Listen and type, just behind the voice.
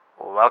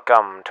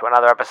Welcome to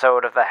another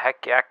episode of the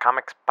Heck Yeah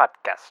Comics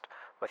Podcast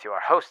with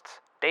your hosts,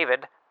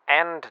 David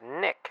and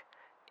Nick.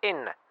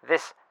 In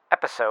this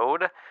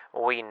episode,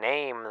 we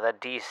name the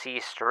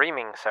DC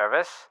streaming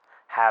service,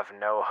 have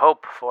no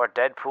hope for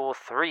Deadpool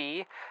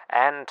 3,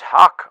 and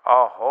talk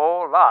a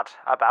whole lot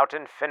about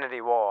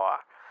Infinity War.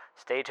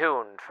 Stay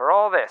tuned for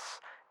all this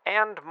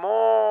and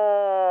more.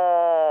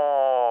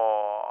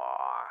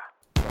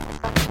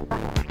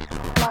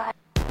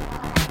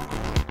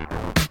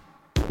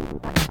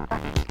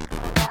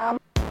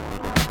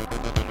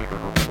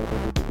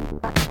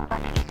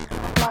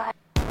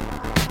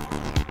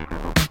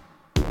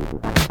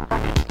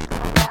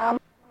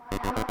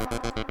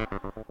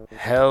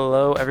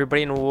 Hello,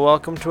 everybody, and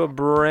welcome to a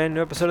brand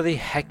new episode of the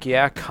Heck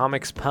Yeah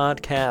Comics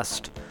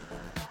Podcast.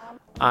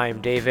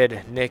 I'm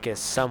David, Nick is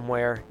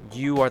somewhere,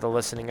 you are the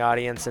listening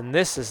audience, and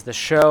this is the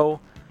show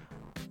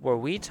where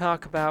we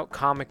talk about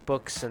comic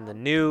books and the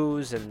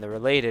news and the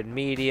related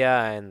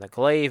media and the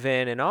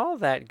Glaven and all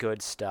that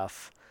good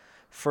stuff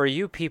for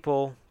you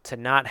people to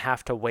not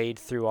have to wade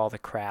through all the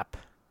crap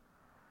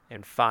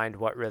and find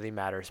what really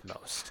matters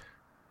most.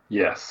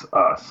 Yes,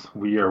 us.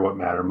 We are what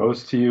matter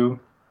most to you.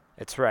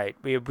 That's right.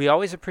 We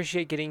always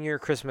appreciate getting your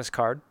Christmas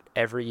card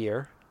every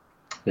year.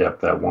 Yep,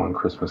 that one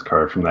Christmas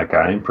card from that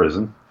guy in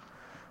prison.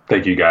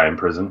 Thank you, guy in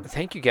prison.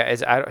 Thank you,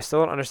 guys. I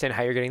still don't understand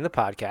how you're getting the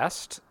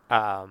podcast.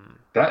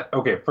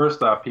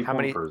 First off, people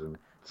in prison,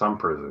 some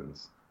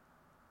prisons,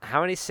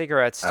 how many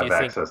cigarettes do you think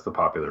have access to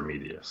popular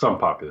media? Some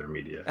popular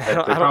media. They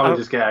probably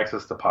just get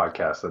access to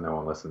podcasts that no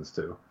one listens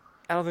to.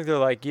 I don't think they're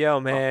like,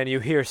 yo, man, you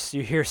hear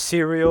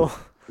cereal?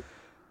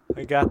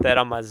 I got that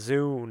on my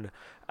Zune.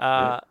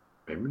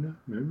 Maybe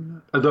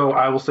not. Although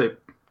I will say,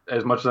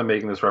 as much as I'm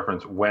making this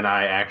reference, when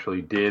I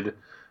actually did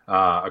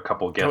a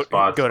couple guest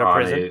spots go to on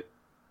prison?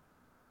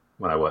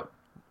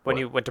 When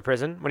you went to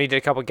prison? When you did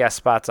a couple guest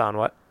spots on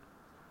what?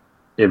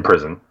 In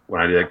prison.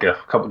 When I did a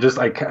couple,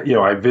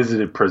 I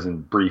visited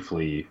prison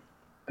briefly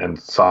and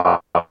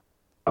saw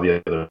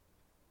the other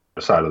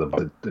side of the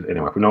boat.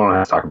 Anyway, we don't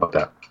have to talk about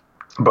that.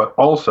 But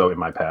also in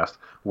my past,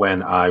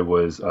 when I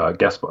was I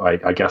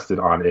guested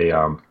on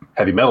a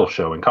heavy metal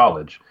show in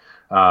college.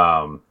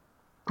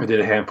 I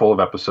did a handful of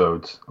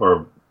episodes,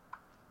 or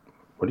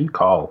what do you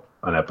call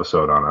an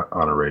episode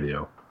on a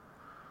radio?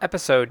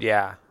 Episode,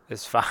 yeah,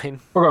 is fine.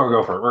 We're gonna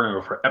go for it. We're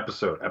gonna go for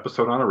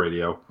episode on a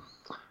radio.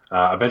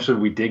 Eventually,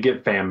 we did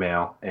get fan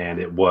mail, and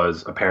it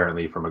was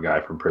apparently from a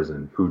guy from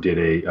prison who did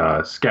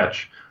a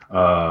sketch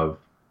of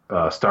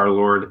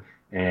Star-Lord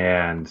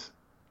and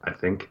I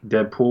think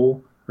Deadpool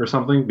or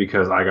something,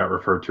 because I got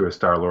referred to as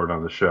Star-Lord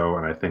on the show,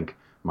 and I think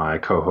my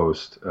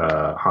co-host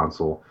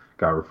Hansel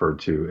got referred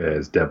to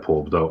as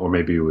Deadpool, or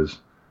maybe it was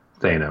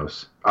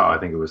Thanos. Oh, I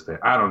think it was Thanos.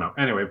 I don't know.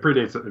 Anyway, it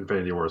predates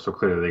Infinity War, so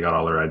clearly they got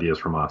all their ideas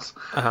from us.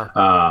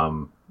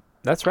 Uh-huh.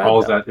 That's right.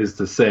 All that is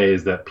to say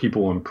is that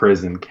people in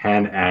prison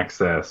can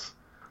access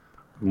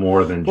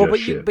more than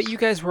just shit. But you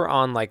guys were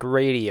on like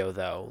radio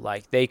though.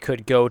 Like they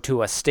could go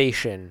to a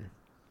station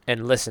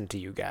and listen to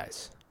you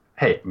guys.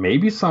 Hey,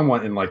 maybe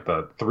someone in like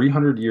the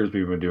 300 years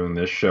we've been doing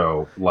this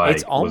show, like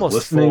it's almost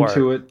was listening 4.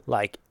 to it.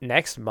 Like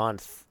next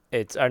month.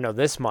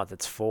 This month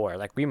it's 4.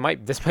 Like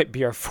this might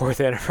be our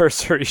 4th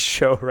anniversary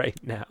show right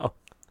now.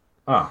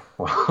 Oh,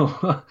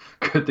 well,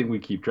 good thing we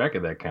keep track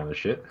of that kind of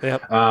shit.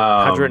 Yep.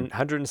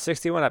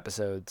 161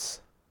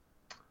 episodes.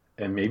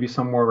 And maybe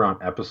somewhere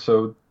around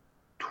episode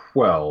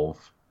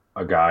 12,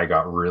 a guy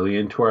got really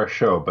into our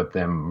show, but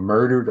then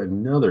murdered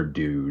another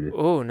dude.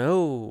 Oh,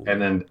 no.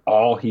 And then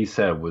all he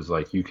said was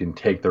like, you can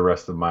take the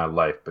rest of my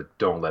life, but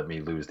don't let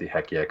me lose the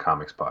Heck Yeah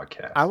Comics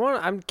Podcast.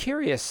 I'm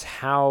curious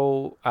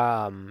how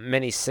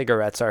many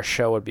cigarettes our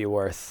show would be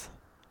worth.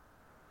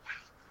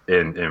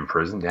 In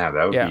prison? Yeah,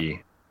 that would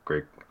be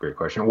great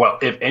question. Well,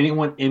 if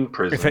anyone in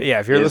prison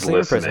if you're listening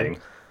in prison,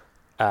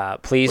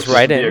 please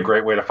write in. Would be a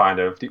great way to find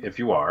out if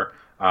you are.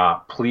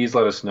 Please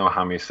let us know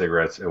how many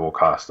cigarettes it will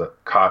cost.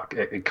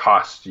 It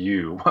costs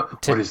you.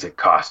 What does it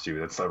cost you?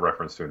 That's a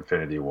reference to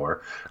Infinity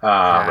War,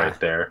 right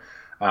there.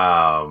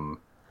 In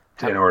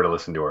order to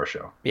listen to our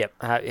show. Yep.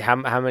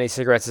 How many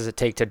cigarettes does it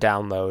take to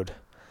download?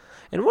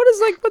 And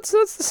what's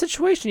the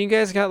situation? You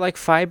guys got like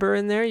fiber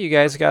in there? You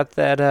guys got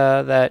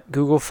that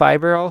Google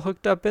Fiber all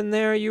hooked up in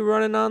there? Are you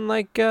running on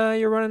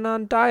you're running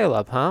on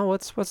dial-up, huh?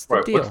 What's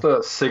the deal? What's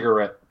the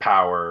cigarette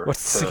power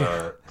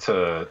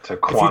to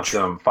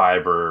quantum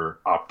fiber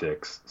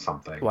optics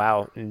something?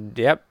 Wow.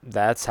 Yep.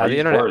 That's how the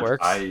internet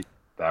works.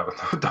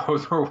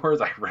 Those were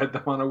words. I read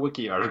them on a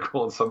wiki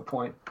article at some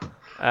point.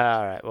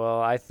 All right.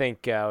 Well, I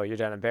think you're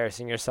done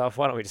embarrassing yourself.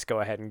 Why don't we just go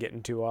ahead and get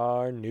into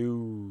our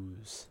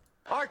news?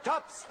 Our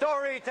top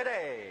story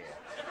today.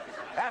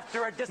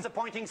 After a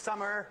disappointing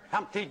summer,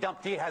 Humpty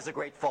Dumpty has a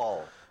great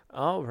fall.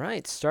 All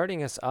right.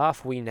 Starting us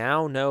off, we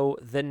now know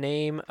the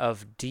name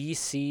of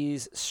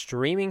DC's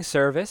streaming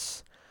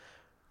service.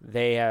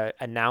 They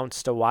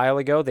announced a while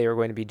ago they were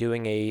going to be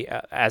doing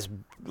as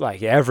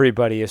like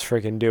everybody is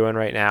freaking doing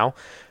right now.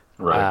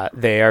 Right.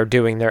 They are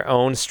doing their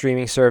own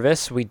streaming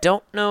service. We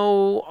don't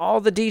know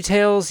all the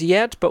details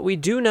yet, but we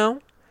do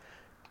know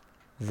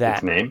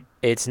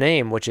its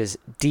name, which is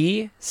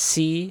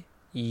DC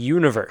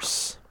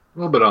Universe. A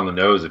little bit on the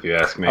nose, if you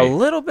ask me. A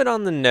little bit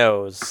on the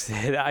nose.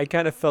 I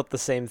kind of felt the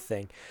same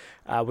thing.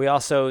 We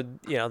also,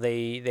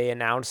 they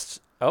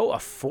announced, a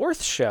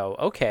fourth show.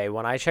 Okay,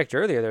 when I checked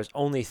earlier, there's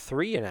only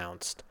 3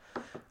 announced.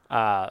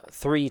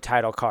 3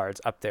 title cards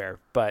up there.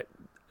 But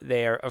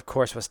there, of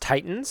course, was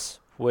Titans,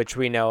 which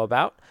we know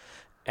about.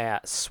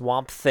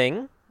 Swamp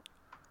Thing.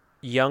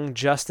 Young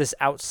Justice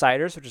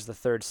Outsiders, which is the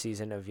 3rd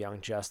season of Young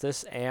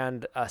Justice.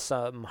 And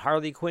some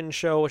Harley Quinn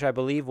show, which I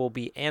believe will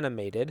be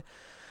animated.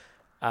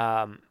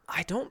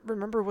 I don't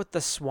remember what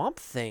the Swamp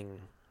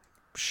Thing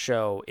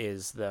show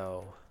is,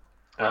 though.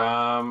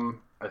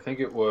 I think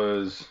it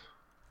was.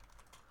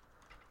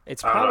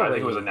 It's probably. I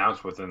think it was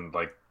announced within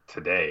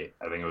today.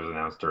 I think it was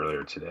announced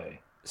earlier today.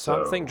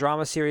 Swamp Thing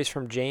drama series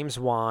from James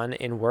Wan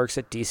in works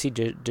at DC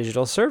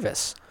Digital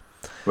Service.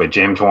 Wait,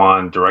 James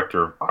Wan,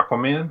 director of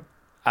Aquaman?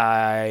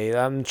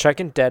 I'm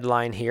checking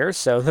Deadline here,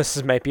 so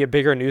this might be a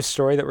bigger news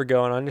story that we're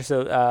going on.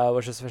 So,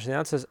 which is officially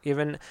announced, has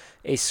given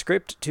a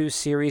script to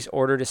series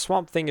order to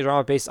Swamp Thing, a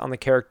drama based on the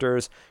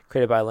characters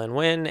created by Lin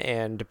Win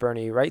and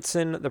Bernie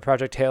Wrightson. The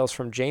project hails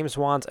from James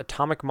Wan's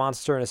Atomic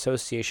Monster in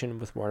association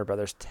with Warner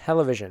Brothers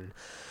Television.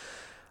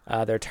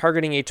 They're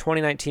targeting a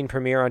 2019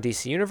 premiere on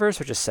DC Universe,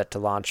 which is set to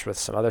launch with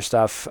some other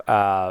stuff.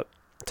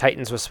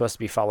 Titans was supposed to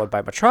be followed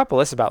by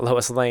Metropolis, about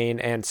Lois Lane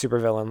and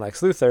supervillain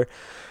Lex Luthor.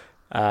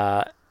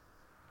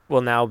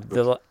 Well, now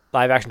the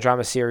live-action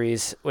drama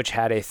series, which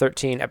had a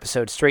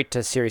 13-episode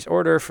straight-to-series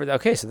order for...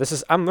 Okay, so this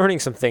is... I'm learning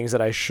some things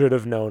that I should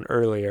have known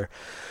earlier.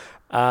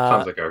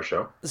 Sounds like our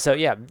show. So,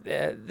 yeah,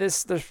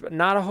 there's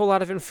not a whole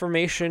lot of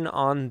information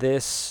on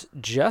this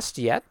just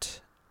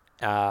yet.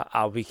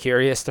 I'll be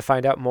curious to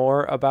find out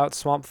more about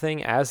Swamp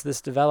Thing as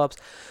this develops.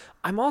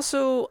 I'm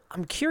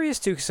curious,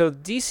 too. So,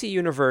 DC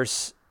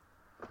Universe...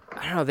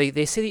 I don't know.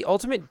 They say the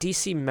Ultimate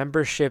DC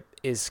membership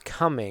is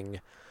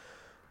coming...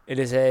 It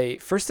is a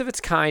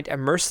first-of-its-kind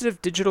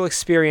immersive digital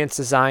experience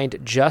designed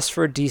just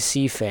for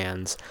DC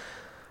fans.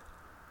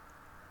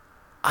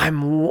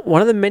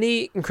 One of the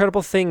many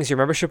incredible things your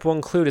membership will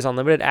include is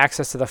unlimited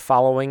access to the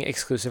following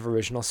exclusive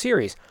original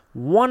series.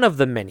 One of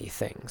the many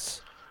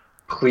things.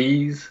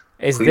 Please.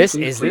 Is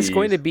this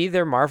going to be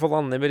their Marvel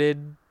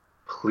Unlimited?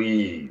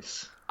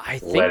 Please. I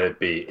think let it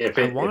be. If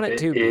it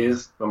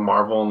is the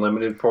Marvel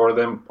Unlimited for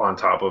them on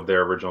top of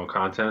their original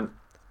content,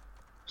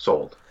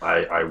 sold.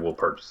 I will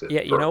purchase it.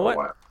 Yeah, you know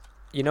what?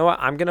 You know what?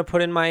 I'm gonna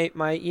put in my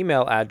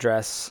email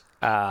address.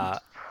 I'm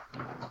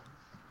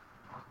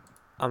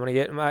gonna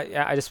get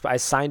I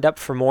signed up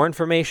for more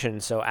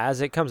information, so as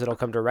it comes, it'll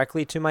come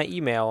directly to my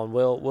email, and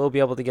we'll be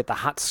able to get the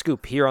hot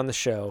scoop here on the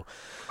show.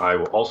 I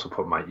will also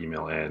put my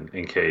email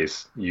in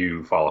case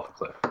you fall off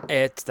a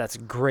cliff. That's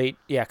great.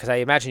 Yeah, because I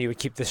imagine you would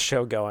keep this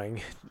show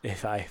going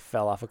if I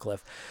fell off a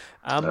cliff.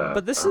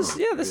 But this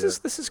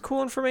is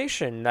cool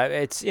information.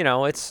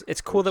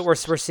 It's cool that we're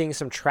seeing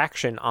some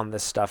traction on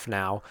this stuff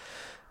now.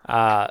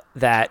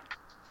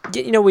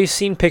 We've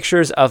seen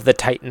pictures of the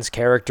Titans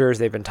characters.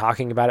 They've been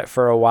talking about it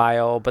for a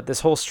while, but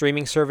this whole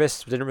streaming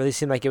service didn't really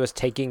seem like it was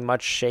taking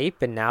much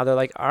shape. And now they're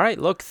like, all right,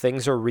 look,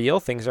 things are real,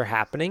 things are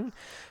happening,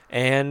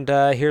 and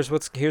here's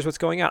what's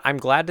going on. I'm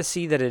glad to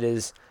see that it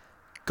is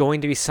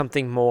going to be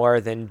something more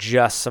than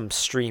just some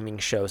streaming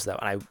shows, though.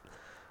 And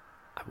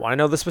I want to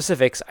know the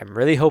specifics. I'm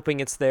really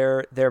hoping it's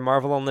their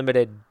Marvel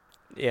Unlimited,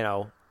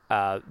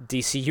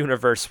 DC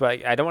Universe.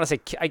 But I don't want to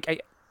say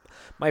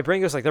my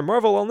brain goes like their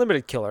Marvel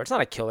Unlimited killer. It's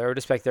not a killer. I would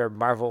expect their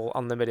Marvel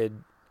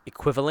Unlimited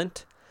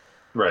equivalent.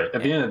 Right.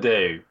 At the end of the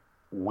day,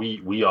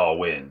 we all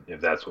win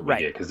if that's what we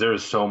get, because there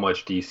is so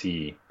much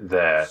DC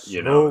that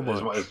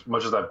as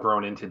much as I've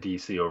grown into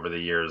DC over the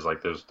years,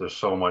 like there's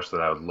so much that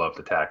I would love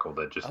to tackle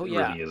that just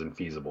really isn't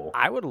feasible.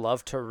 I would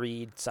love to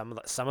read some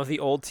of the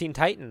old Teen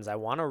Titans. I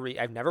want to read.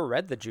 I've never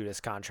read the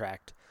Judas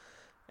Contract,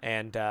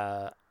 and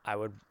I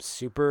would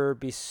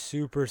be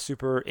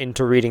super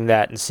into reading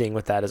that and seeing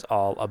what that is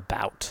all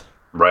about.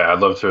 Right, I'd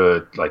love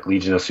to,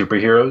 Legion of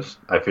Superheroes,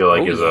 I feel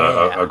like is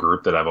a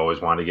group that I've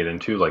always wanted to get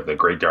into, like the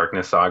Great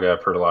Darkness saga.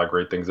 I've heard a lot of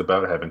great things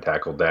about. I haven't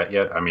tackled that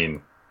yet. I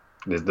mean,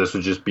 this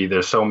would just be,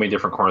 there's so many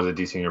different corners of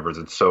the DC Universe.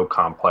 It's so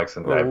complex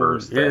and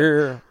diverse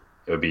that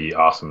it would be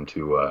awesome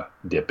to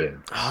dip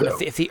in. Oh,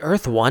 if the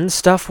Earth 1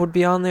 stuff would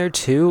be on there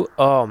too,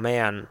 oh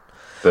man.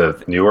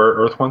 The newer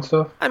Earth 1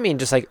 stuff? I mean,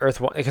 just like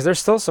Earth 1, because there's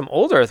still some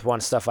old Earth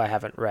 1 stuff I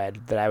haven't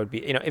read that I would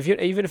be,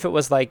 even if it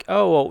was like,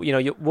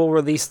 we'll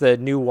release the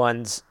new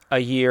ones a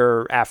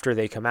year after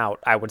they come out,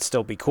 I would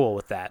still be cool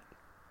with that.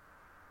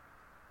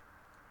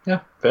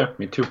 Yeah, fair.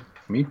 Me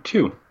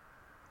too,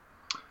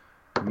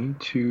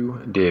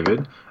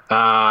 David.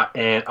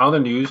 And other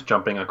news,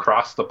 jumping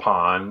across the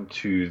pond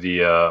to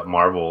the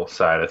Marvel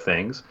side of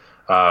things,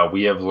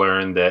 we have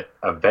learned that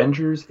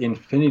Avengers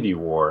Infinity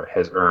War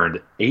has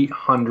earned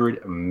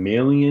 $800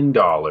 million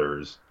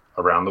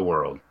around the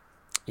world.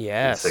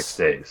 Yes.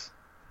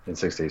 In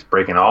 6 days.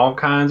 Breaking all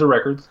kinds of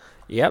records.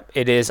 Yep.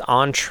 It is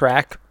on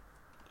track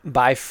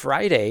by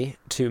Friday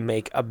to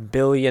make $1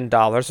 billion,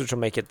 which will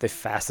make it the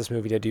fastest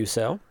movie to do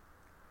so.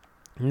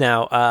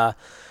 Now,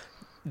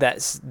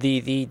 That's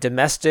the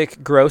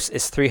domestic gross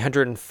is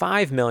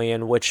 $305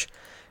 million, which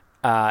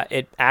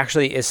it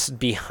actually is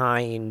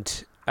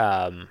behind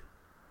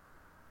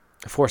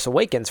Force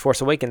Awakens.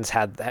 Force Awakens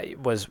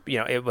was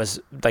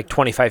like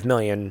 $25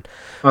 million.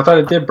 I thought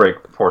it did break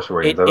Force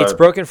Awakens. It's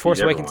broken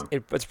Force Awakens.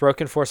 It's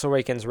broken Force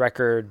Awakens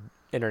record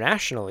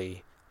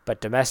internationally,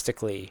 but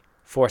domestically,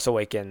 Force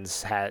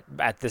Awakens had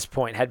at this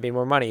point had made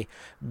more money,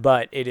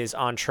 but it is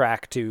on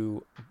track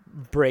to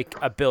break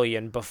 $1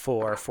 billion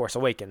before Force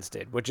Awakens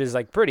did, which is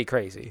like pretty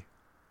crazy.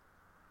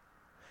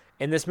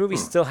 And this movie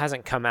still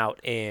hasn't come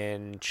out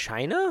in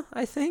China,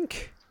 I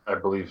think. I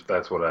believe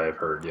that's what I've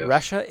heard, yes.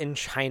 Russia and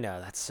China.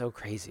 That's so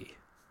crazy.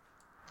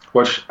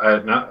 Which I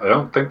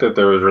don't think that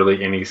there was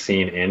really any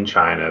scene in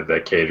China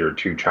that catered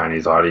to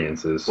Chinese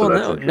audiences. So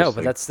well, no,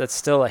 but that's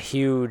still a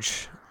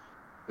huge.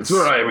 It's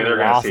what I mean. They're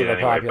going to see it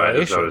anyway. But I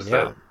just noticed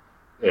that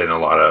in a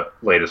lot of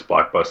latest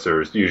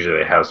blockbusters, usually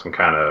they have some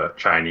kind of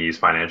Chinese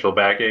financial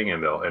backing,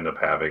 and they'll end up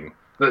having.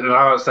 I'm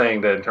not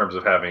saying that in terms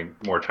of having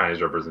more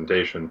Chinese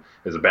representation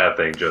is a bad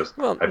thing. Just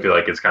I feel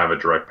like it's kind of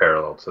a direct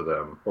parallel to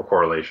them or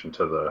correlation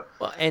to the.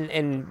 Well,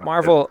 and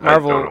Marvel. I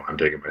don't know. I'm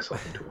taking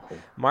myself into a hole.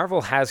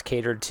 Marvel has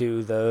catered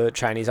to the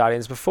Chinese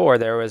audience before.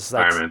 There was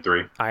like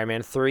Iron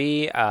Man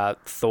 3,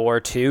 Thor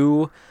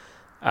 2,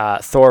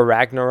 Thor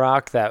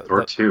Ragnarok.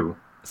 Thor 2.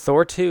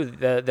 Thor 2.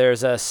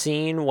 There's a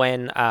scene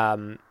when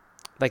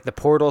like the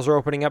portals are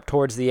opening up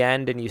towards the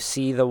end, and you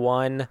see the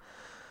one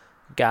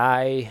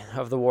guy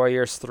of the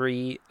Warriors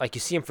 3, like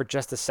you see him for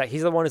just a sec.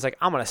 He's the one who's like,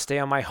 I'm gonna stay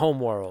on my home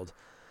world.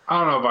 I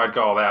don't know if I'd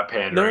call that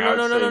pandering.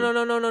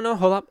 No.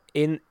 Hold up.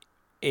 In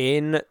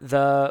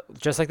the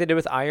just like they did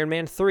with Iron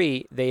Man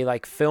 3, they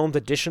like filmed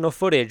additional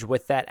footage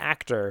with that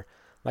actor,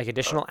 like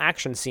additional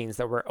action scenes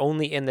that were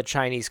only in the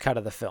Chinese cut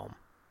of the film.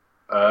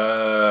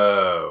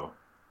 Oh.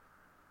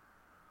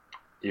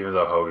 Even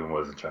though Hogan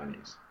wasn't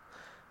Chinese.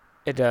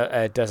 It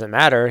doesn't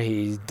matter.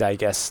 He, I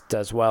guess,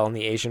 does well in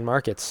the Asian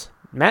markets.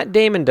 Matt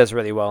Damon does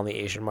really well in the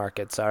Asian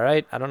markets, all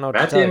right? I don't know what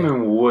Matt to tell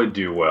Damon you. would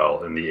do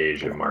well in the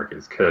Asian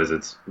markets because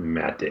it's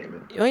Matt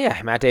Damon. Oh, yeah,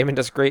 Matt Damon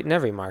does great in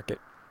every market.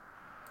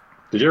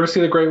 Did you ever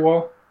see The Great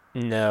Wall?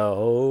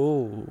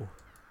 No.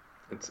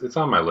 It's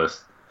on my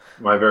list,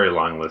 my very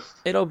long list.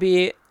 It'll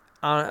be,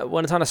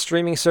 when it's on a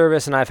streaming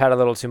service and I've had a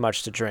little too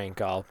much to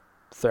drink, I'll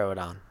throw it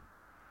on.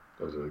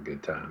 Those are the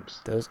good times.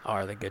 Those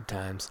are the good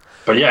times.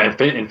 But yeah,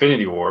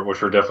 Infinity War,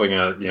 which we're definitely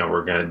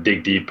gonna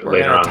dig deep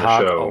later on in the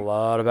show. A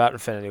lot about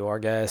Infinity War,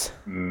 guys.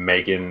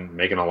 Making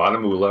a lot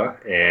of moolah,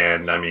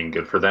 and I mean,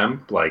 good for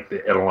them. Like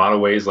in a lot of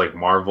ways, like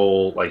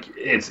Marvel, like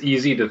it's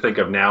easy to think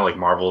of now, like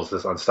Marvel is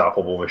this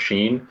unstoppable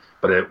machine,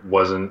 but it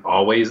wasn't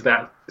always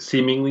that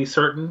seemingly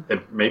certain.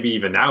 Maybe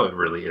even now it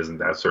really isn't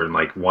that certain.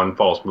 Like one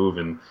false move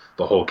and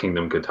the whole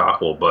kingdom could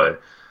topple.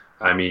 But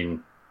I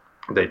mean,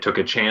 they took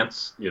a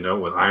chance,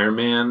 with Iron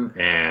Man,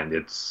 and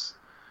it's,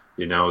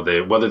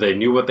 whether they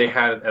knew what they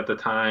had at the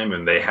time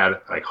and they had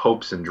like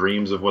hopes and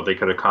dreams of what they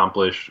could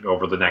accomplish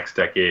over the next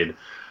decade,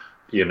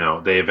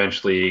 they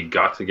eventually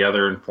got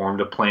together and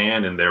formed a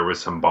plan, and there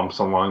was some bumps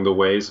along the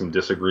way, some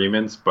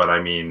disagreements, but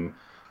I mean,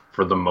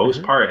 for the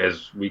most part,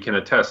 as we can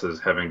attest as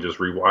having just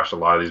rewatched a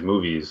lot of these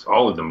movies,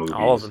 all of the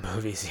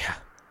movies, yeah,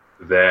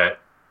 that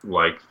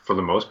like for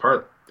the most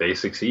part they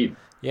succeed.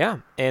 Yeah,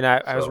 and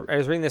I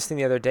was reading this thing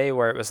the other day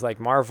where it was like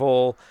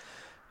Marvel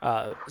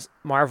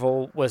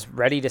was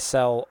ready to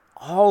sell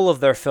all of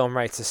their film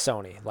rights to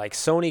Sony. Like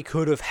Sony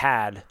could have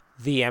had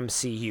the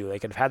MCU. They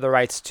could have had the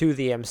rights to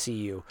the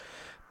MCU.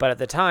 But at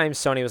the time,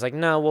 Sony was like,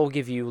 no, we'll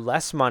give you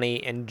less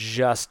money and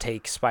just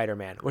take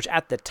Spider-Man, which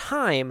at the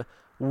time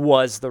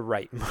was the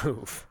right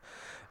move.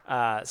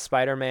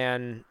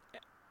 Spider-Man,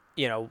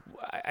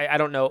 I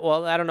don't know.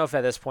 Well, I don't know if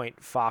at this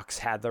point Fox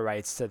had the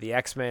rights to the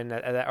X-Men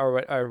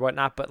or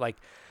whatnot, but like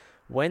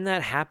when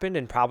that happened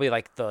in probably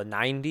like the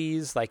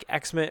 90s, like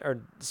X-Men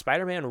or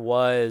Spider-Man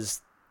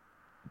was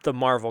the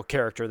Marvel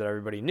character that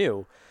everybody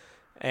knew.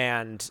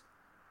 And,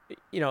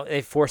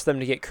 they forced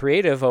them to get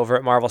creative over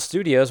at Marvel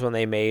Studios when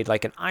they made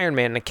like an Iron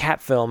Man and a Cap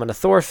film and a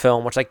Thor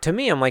film, which like to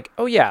me, I'm like,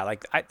 oh yeah,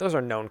 like those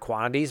are known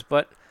quantities,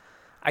 but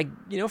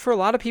for a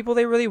lot of people,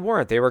 they really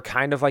weren't. They were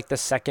kind of like the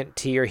second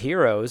tier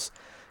heroes.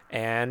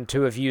 And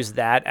to have used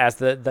that as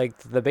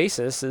the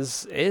basis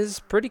is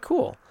pretty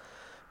cool.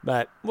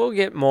 But we'll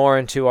get more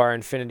into our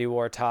Infinity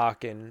War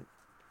talk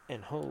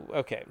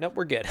okay, nope,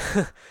 we're good.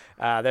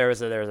 There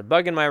was a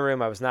bug in my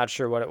room. I was not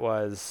sure what it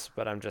was,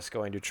 but I'm just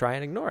going to try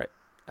and ignore it.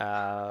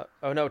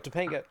 Oh no,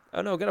 Topanga.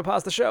 Oh no, gonna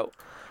pause the show.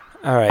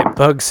 All right,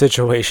 bug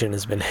situation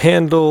has been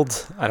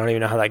handled. I don't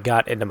even know how that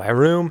got into my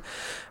room.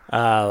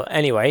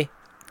 Anyway,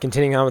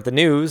 continuing on with the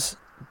news,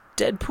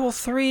 Deadpool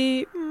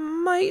 3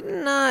 might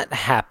not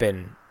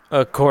happen,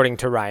 according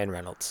to Ryan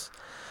Reynolds.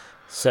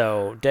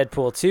 So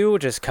Deadpool 2,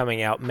 which is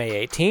coming out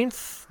May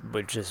 18th,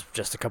 which is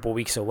just a couple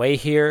weeks away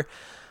here.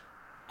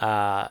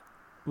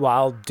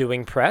 While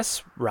doing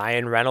press,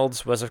 Ryan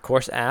Reynolds was, of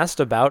course, asked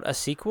about a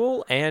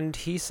sequel, and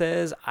he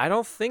says, I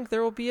don't think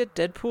there will be a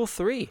Deadpool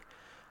 3.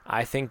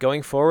 I think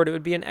going forward it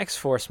would be an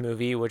X-Force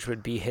movie, which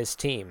would be his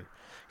team.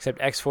 except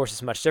X-Force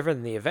is much different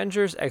than the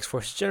Avengers.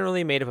 X-Force is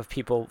generally made up of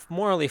people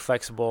morally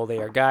flexible. They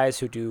are guys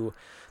who do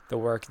the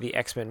work the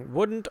X-Men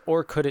wouldn't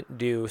or couldn't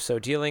do, so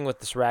dealing with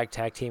this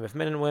ragtag team of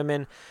men and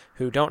women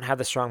who don't have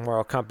the strong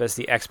moral compass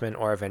the X-Men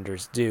or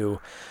Avengers do.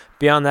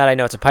 Beyond that, I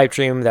know it's a pipe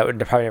dream that would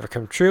probably never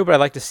come true, but I'd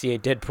like to see a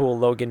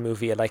Deadpool-Logan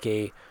movie. I'd like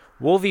a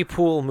Wolvie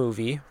Pool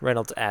movie,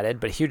 Reynolds added,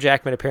 but Hugh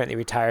Jackman apparently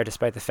retired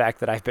despite the fact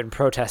that I've been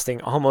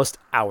protesting almost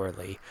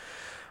hourly.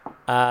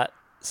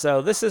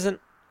 So this isn't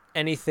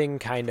anything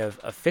kind of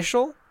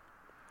official,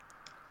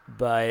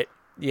 but,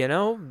 you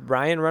know,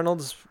 Ryan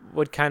Reynolds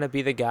would kind of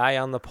be the guy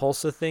on the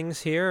pulse of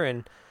things here,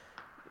 and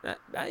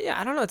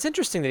yeah, I don't know. It's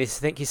interesting that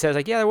he says,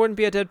 like, yeah, there wouldn't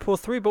be a Deadpool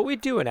 3, but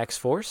we'd do an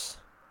X-Force.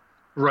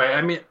 Right.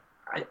 I mean,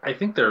 I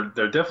think they're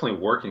definitely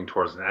working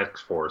towards an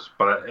X-Force,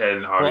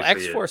 and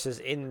obviously X-Force is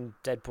in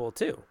Deadpool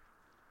 2.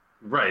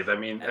 Right. I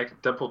mean,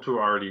 Deadpool 2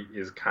 already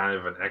is kind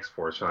of an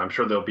X-Force, and I'm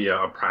sure there'll be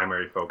a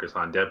primary focus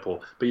on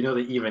Deadpool. But you know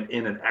that even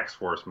in an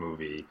X-Force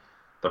movie,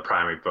 the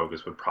primary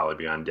focus would probably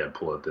be on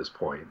Deadpool at this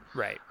point.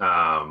 Right.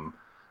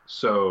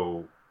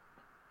 So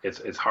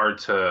it's hard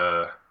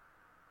to,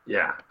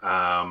 yeah.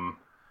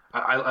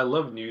 I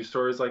love news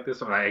stories like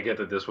this, and I get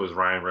that this was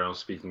Ryan Reynolds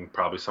speaking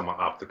probably somewhat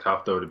off the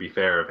cuff, though, to be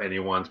fair. If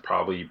anyone's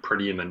probably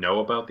pretty in the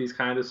know about these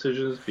kind of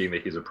decisions, being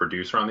that he's a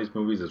producer on these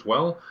movies as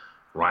well,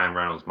 Ryan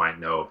Reynolds might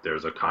know if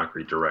there's a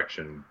concrete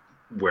direction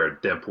where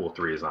Deadpool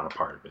 3 is not a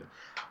part of it.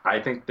 I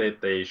think that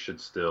they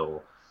should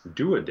still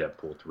do a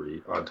Deadpool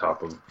 3 on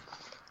top of...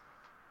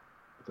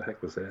 What the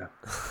heck was that?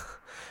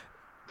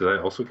 Did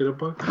I also get a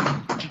bug?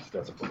 Jeez,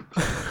 that's a bug.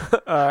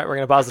 All right, we're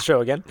going to pause the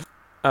show again.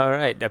 All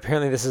right.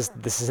 Apparently, this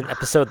is an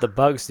episode the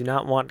bugs do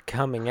not want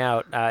coming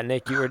out.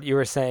 Nick, you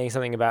were saying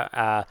something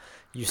about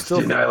you still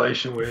it's the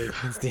Annihilation Wave.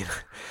 It's the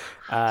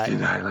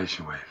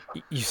Annihilation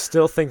Wave. You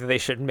still think that they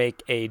should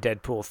make a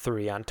Deadpool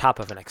 3 on top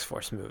of an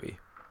X-Force movie?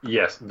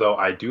 Yes, though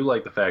I do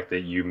like the fact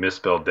that you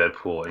misspelled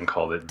Deadpool and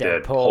called it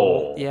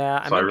Deadpool.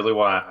 Yeah. I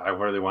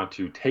really want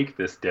to take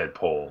this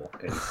Deadpool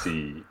and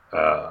see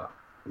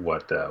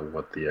what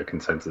the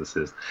consensus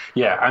is.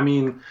 Yeah, I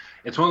mean,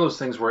 it's one of those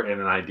things where in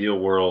an ideal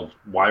world,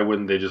 why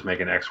wouldn't they just make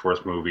an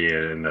X-Force movie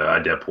and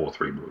a Deadpool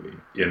 3 movie?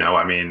 You know,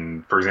 I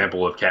mean, for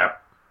example, if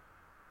Cap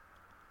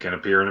can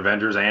appear in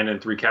Avengers and in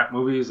 3 Cap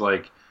movies,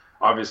 like,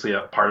 obviously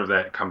a part of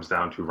that comes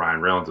down to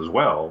Ryan Reynolds as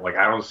well. Like,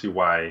 I don't see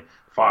why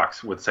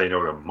Fox would say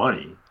no to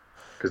money,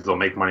 because they'll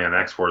make money on an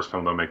X-Force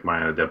film, they'll make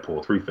money on a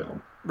Deadpool 3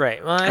 film.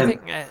 Right. Well, I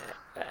think...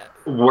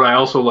 what I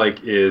also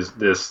like is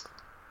this...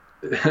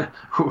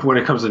 when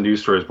it comes to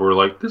news stories, we're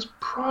like, this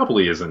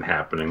probably isn't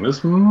happening.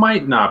 This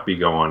might not be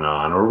going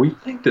on, or we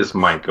think this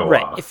might go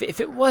right. on.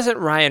 If it wasn't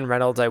Ryan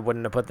Reynolds, I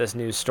wouldn't have put this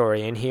news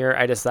story in here.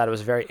 I just thought it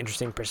was a very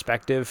interesting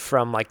perspective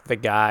from like the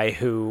guy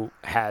who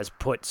has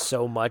put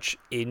so much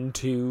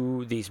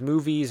into these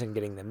movies and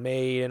getting them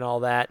made and all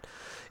that.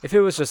 If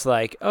it was just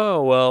like,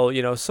 oh, well,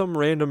 you know, some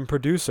random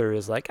producer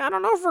is like, I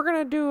don't know if we're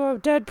going to do a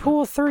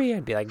Deadpool 3,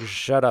 I'd be like,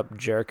 shut up,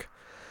 jerk.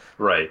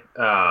 Right.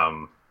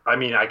 I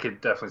mean, I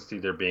could definitely see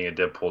there being a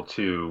Deadpool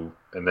 2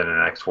 and then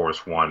an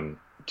X-Force 1,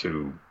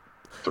 2,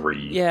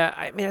 3. Yeah,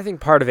 I mean, I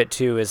think part of it,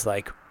 too, is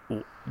like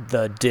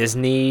the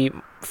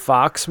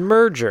Disney-Fox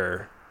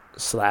merger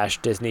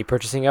 / Disney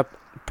purchasing up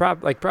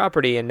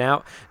property. And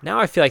now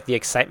I feel like the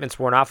excitement's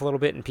worn off a little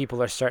bit and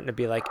people are starting to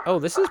be like, oh,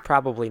 this is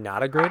probably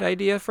not a great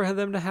idea for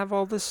them to have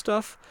all this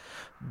stuff.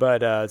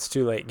 But it's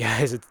too late,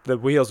 guys. The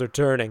wheels are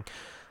turning.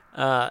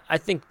 I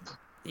think,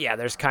 yeah,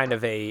 there's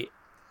probably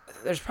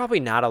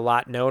not a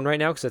lot known right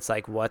now because it's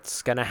like,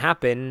 what's going to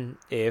happen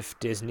if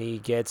Disney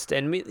gets,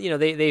 and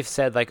they've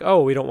said like,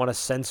 oh, we don't want to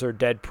censor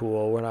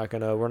Deadpool. We're not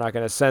going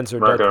to censor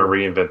Deadpool. We're not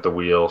going to reinvent the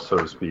wheel, so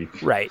to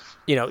speak. Right.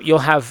 You know, you'll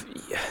have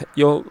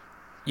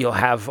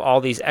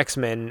all these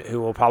X-Men who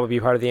will probably be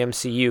part of the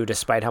MCU,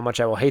 despite how much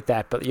I will hate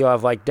that. But you'll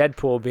have like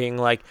Deadpool being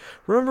like,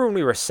 remember when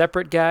we were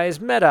separate guys?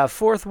 Meta,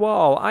 fourth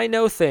wall. I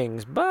know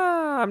things.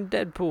 Bah, I'm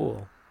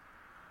Deadpool.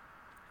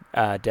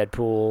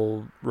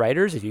 Deadpool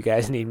writers, if you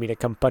guys need me to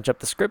come punch up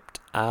the script,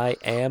 I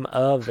am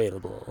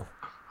available.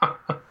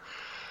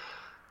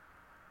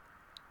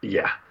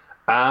 Yeah.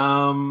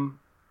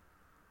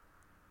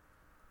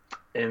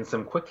 In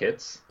some quick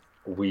hits,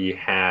 we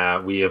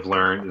have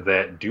learned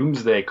that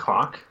Doomsday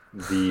Clock,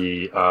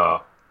 the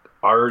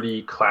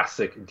already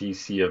classic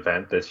DC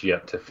event that's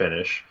yet to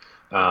finish,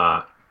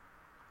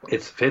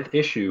 its 5th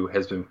issue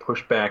has been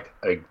pushed back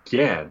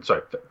again.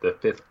 Sorry, the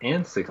 5th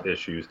and 6th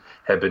issues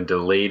have been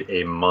delayed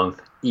a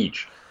month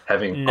each,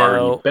 having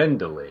already been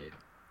delayed.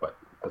 What?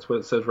 That's what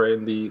it says right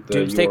in the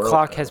Doomsday URL.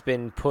 Clock has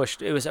been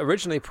pushed. It was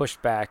originally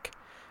pushed back.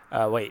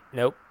 Wait,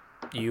 nope.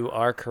 You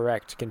are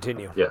correct.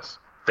 Continue. Yes.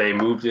 They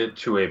moved it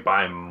to a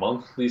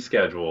bi-monthly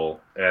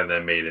schedule and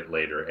then made it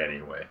later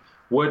anyway,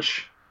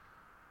 which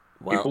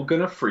people are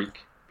going to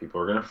freak.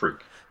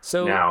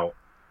 So now,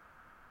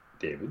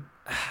 David,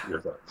 your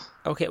thoughts.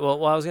 Okay, well,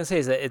 what I was going to say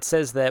is that it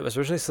says that it was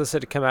originally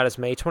solicited to come out as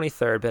May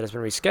 23rd, but has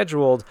been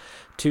rescheduled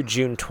to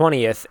June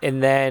 20th.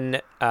 And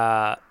then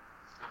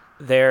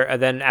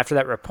then after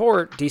that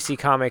report, DC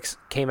Comics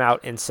came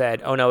out and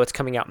said, oh, no, it's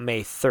coming out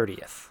May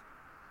 30th.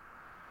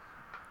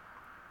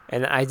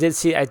 And I did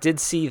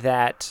see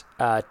that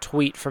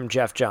tweet from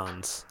Jeff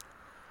Johns.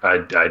 I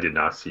did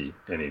not see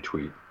any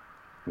tweet.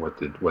 What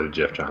did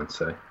Jeff Johns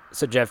say?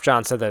 So Jeff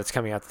Johns said that it's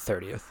coming out the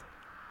 30th.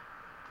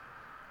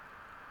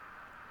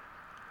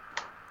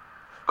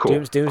 Cool.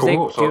 Doomsday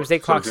Clock.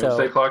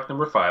 Doomsday Clock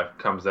number 5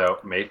 comes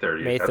out May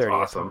 30th. May 30th, That's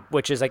awesome.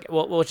 Which is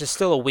which is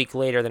still a week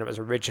later than it was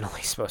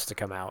originally supposed to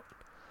come out.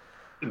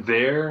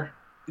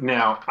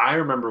 Now, I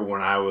remember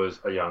when I was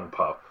a young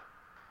pup,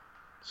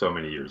 so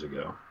many years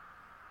ago.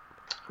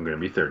 I'm going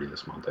to be 30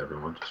 this month,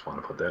 everyone. Just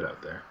want to put that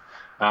out there.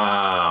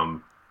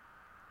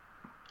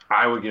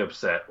 I would get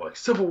upset, like,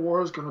 Civil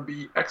War is going to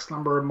be X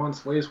number of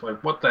months late.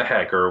 Like, what the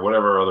heck? Or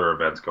whatever other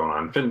events going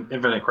on.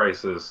 Infinite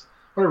Crisis,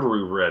 whatever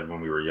we read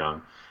when we were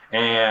young.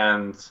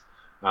 And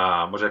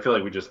which I feel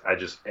like I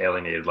just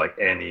alienated like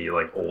any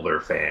like older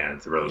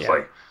fans. It was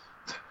like,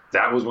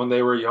 that was when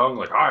they were young.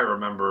 Like, I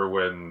remember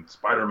when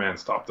Spider-Man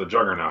stopped the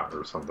Juggernaut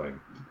or something.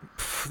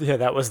 Yeah,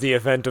 that was the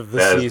event of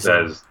the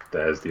season.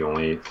 That is the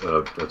only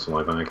that's the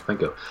only thing I can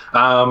think of.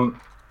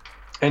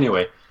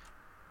 Anyway,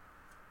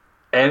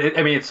 and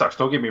it sucks.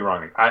 Don't get me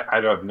wrong.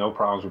 I have no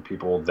problems with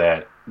people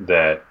that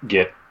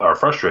are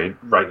frustrated,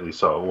 rightly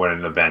so, when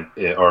an event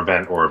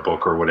or a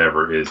book or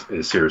whatever is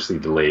seriously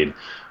delayed.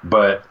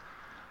 But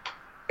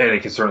and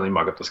it can certainly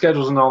mug up the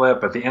schedules and all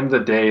that. But at the end of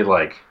the day,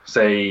 like,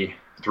 say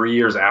 3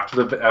 years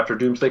after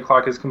Doomsday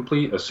Clock is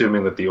complete,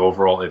 assuming that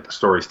the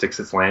story sticks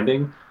its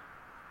landing,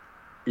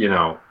 you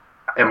know,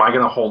 am I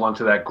going to hold on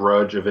to that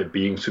grudge of it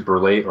being super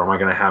late, or am I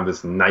going to have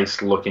this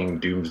nice looking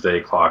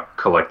Doomsday Clock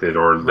collected,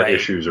 or the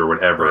issues or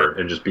whatever,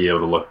 and just be able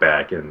to look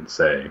back and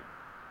say,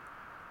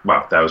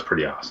 wow, that was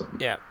pretty awesome.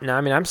 Yeah. No,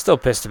 I mean, I'm still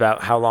pissed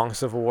about how long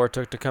Civil War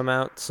took to come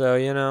out. So,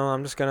 you know,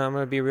 I'm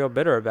gonna be real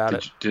bitter about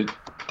it.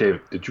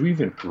 David, did you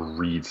even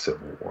read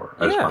Civil War?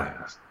 I just want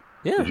to ask.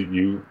 Yeah.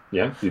 You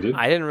did?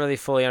 I didn't really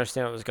fully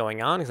understand what was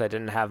going on because I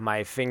didn't have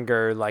my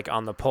finger like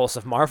on the pulse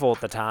of Marvel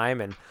at the time,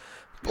 and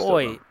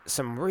boy,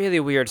 some really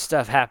weird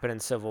stuff happened in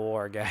Civil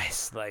War,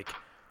 guys. Like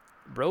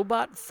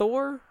Robot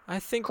Thor, I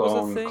think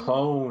was a thing.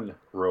 Clone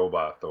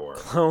Robot Thor.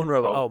 Clone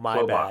Robot. Oh,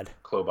 my bad.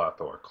 Clobot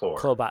Thor.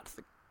 Clobot.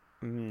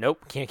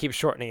 Nope, can't keep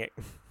shortening it.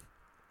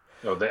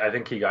 No, I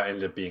think he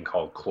ended up being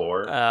called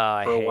Clor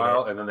for a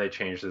while, and then they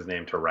changed his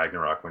name to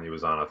Ragnarok when he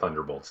was on a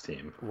Thunderbolts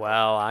team.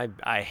 Well,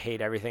 I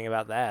hate everything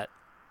about that.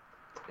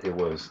 It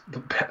was the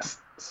best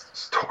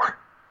story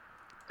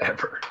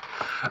ever.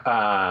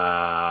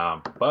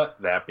 But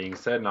that being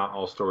said, not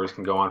all stories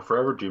can go on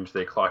forever.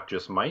 Doomsday Clock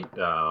just might.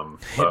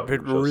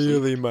 It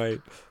really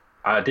might.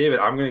 David,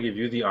 I'm going to give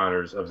you the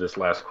honors of this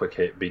last quick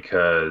hit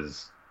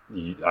because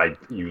you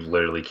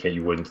literally can't.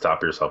 You wouldn't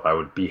stop yourself. I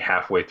would be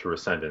halfway through a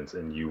sentence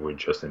and you would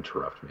just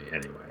interrupt me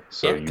anyway.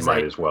 So you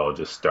might as well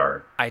just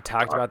start. I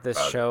talked about this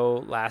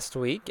show last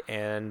week,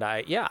 and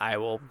I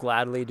will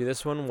gladly do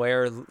this one.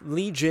 Where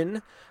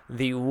Legion,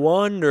 the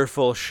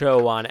wonderful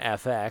show on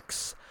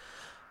FX,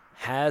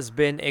 has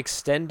been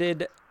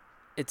extended.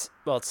 Its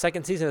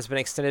second season has been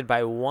extended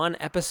by 1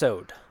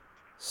 episode.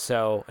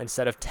 So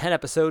instead of 10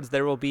 episodes,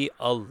 there will be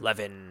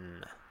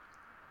 11.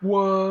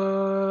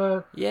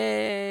 What?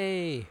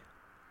 Yay!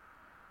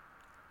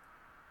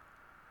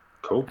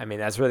 Cool. I mean,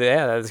 that's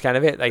kind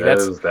of it. Like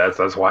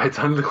that's why it's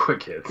on the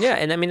quick hits. Yeah,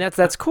 and I mean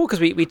that's cool because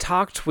we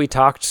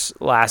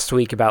talked last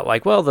week about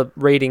like, well, the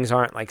ratings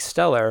aren't like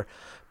stellar,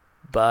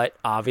 but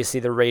obviously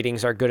the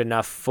ratings are good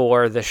enough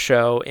for the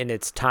show in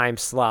its time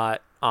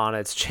slot on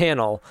its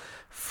channel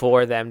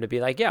for them to be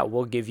like, yeah,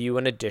 we'll give you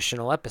an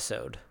additional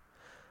episode.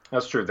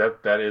 That's true.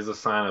 That is a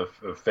sign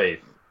of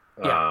faith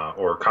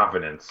or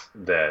confidence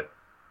that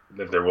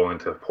they're willing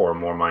to pour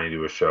more money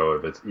to a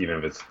show even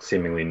if it's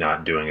seemingly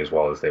not doing as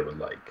well as they would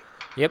like.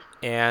 Yep,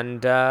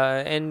 and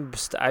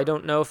I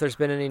don't know if there's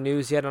been any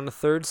news yet on the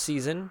 3rd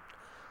season,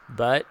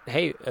 but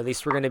hey, at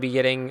least we're going to be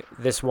getting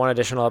this 1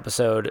 additional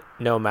episode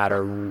no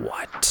matter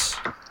what.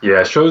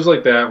 Yeah, shows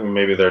like that when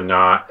maybe they're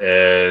not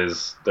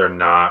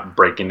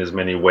breaking as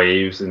many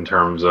waves in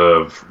terms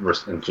of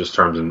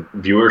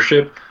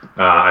viewership.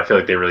 I feel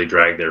like they really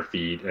dragged their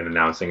feet in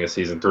announcing a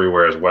season 3,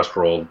 whereas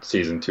Westworld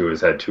season 2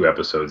 has had 2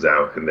 episodes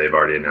out and they've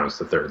already announced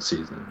the 3rd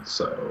season.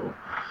 So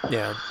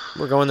yeah,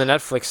 we're going the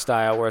Netflix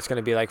style where it's going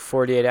to be like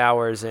 48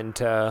 hours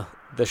into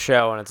the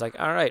show and it's like,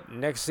 all right,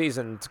 next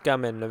season's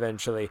coming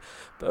eventually.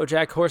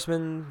 BoJack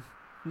Horseman.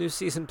 New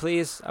season,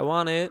 please. I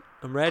want it.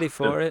 I'm ready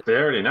for it. They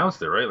already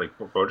announced it, right? Like,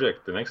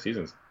 BoJack, the next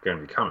season's going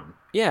to be coming.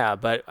 Yeah,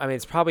 but, I mean,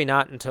 it's probably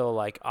not until,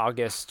 like,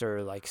 August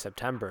or, like,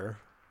 September.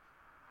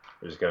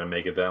 We just got to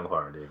make it that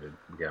far, David.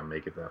 We got to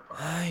make it that far.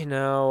 I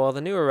know. Well,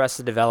 the new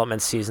Arrested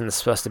Development season is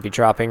supposed to be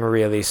dropping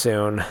really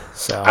soon,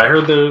 so... I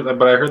heard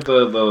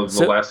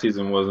the last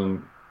season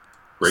wasn't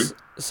great.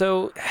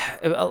 So,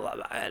 a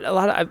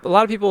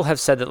lot of people have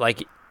said that,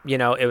 like, you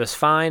know, it was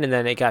fine, and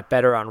then it got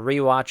better on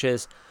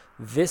rewatches.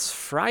 This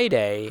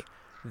Friday,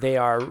 they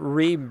are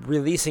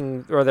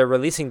releasing the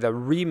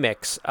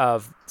remix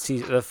of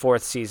the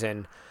 4th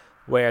season,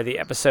 where the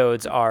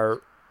episodes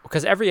are,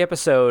 because every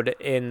episode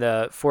in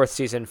the 4th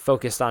season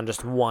focused on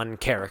just one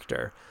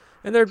character,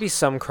 and there'd be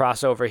some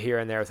crossover here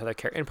and there with other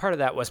characters. And part of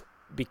that was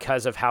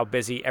because of how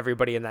busy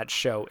everybody in that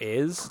show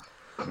is.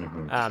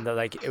 That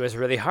like it was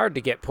really hard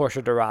to get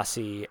Portia de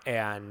Rossi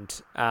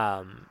and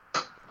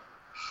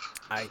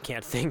I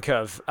can't think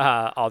of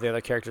all the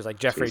other characters like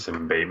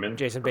Jason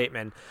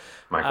Bateman,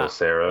 Michael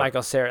Cera. Like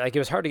it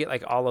was hard to get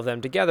like all of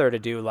them together to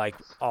do like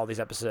all these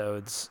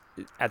episodes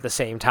at the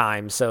same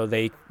time. So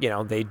they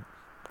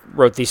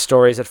wrote these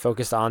stories that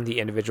focused on the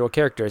individual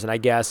characters, and I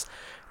guess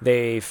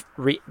they've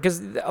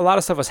because a lot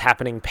of stuff was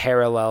happening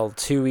parallel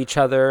to each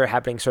other,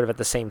 happening sort of at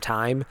the same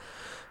time.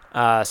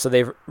 So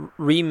they've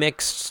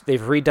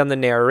redone the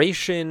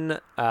narration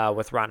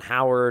with Ron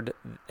Howard,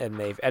 and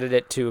they've edited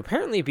it to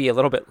apparently be a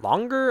little bit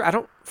longer. I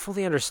don't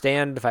fully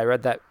understand if I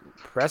read that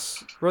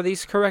press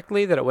release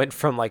correctly, that it went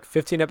from like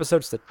 15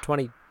 episodes to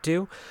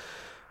 22.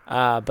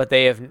 But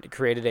they have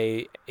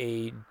created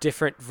a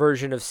different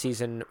version of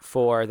season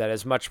 4 that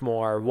is much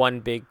more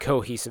one big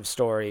cohesive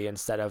story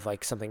instead of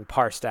like something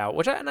parsed out,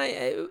 which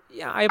I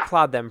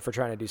applaud them for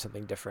trying to do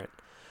something different.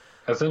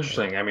 That's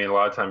interesting. I mean, a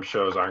lot of times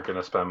shows aren't going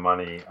to spend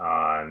money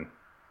on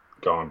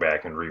going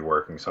back and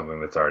reworking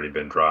something that's already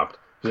been dropped.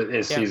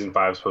 Is season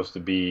 5 supposed to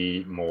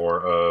be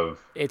more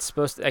of? It's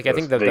supposed to, like, I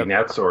think the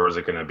vignettes, or is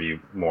it going to be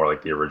more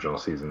like the original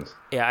seasons?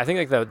 Yeah, I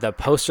think like the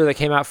poster that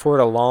came out for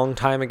it a long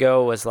time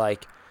ago was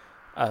like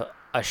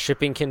a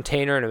shipping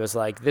container, and it was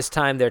like this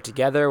time they're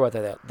together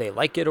whether they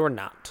like it or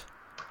not.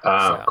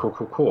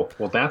 Cool.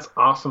 Well, that's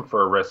awesome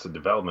for Arrested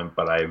Development,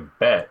 but I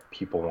bet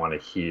people want to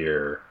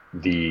hear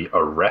the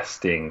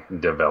arresting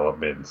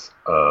developments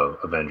of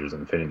Avengers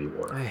Infinity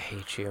War. I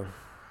hate you.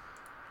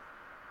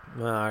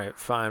 All right,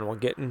 fine. We'll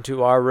get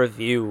into our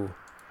review.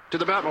 To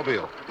the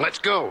Batmobile. Let's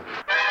go.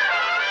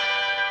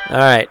 All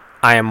right.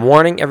 I am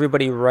warning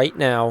everybody right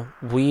now.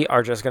 We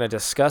are just going to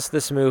discuss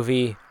this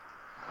movie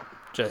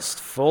just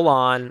full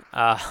on.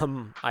 I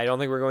don't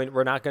think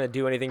we're not going to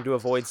do anything to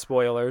avoid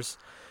spoilers.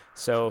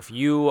 So if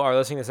you are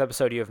listening to this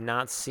episode, you have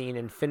not seen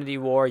Infinity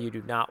War, you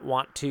do not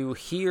want to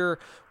hear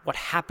what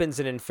happens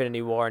in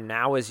Infinity War,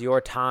 now is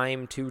your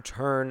time to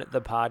turn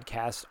the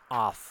podcast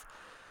off.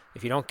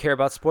 If you don't care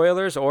about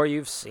spoilers or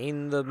you've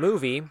seen the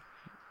movie,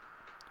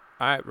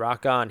 all right,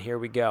 rock on, here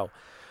we go.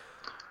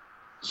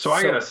 So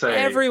I gotta say,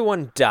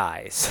 everyone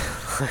dies.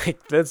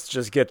 Like, let's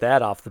just get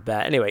that off the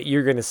bat. Anyway,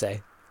 you're gonna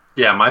say.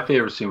 Yeah, my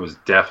favorite scene was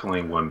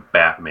definitely when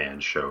Batman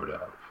showed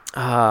up.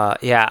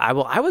 Yeah,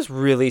 I was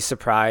really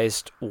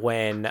surprised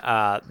when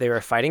they were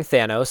fighting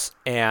Thanos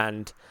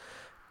and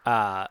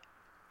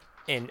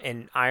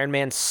in Iron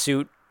Man's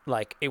suit,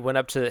 like it went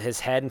up to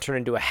his head and turned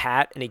into a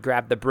hat, and he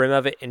grabbed the brim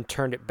of it and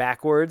turned it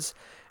backwards,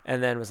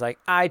 and then was like,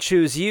 "I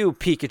choose you,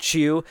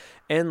 Pikachu,"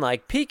 and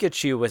like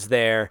Pikachu was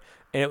there,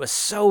 and it was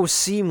so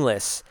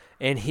seamless.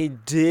 And he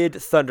did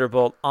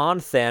Thunderbolt on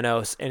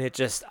Thanos,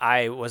 and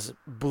I was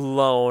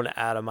blown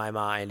out of my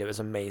mind. It was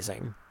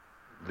amazing.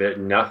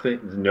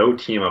 No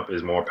team up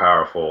is more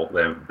powerful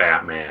than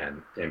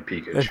Batman and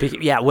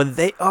Pikachu. Yeah,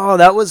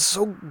 that was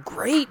so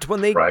great when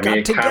they got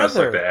together. Kind of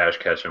like the Ash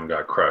Ketchum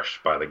got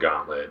crushed by the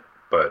gauntlet,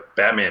 but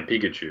Batman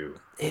Pikachu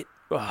is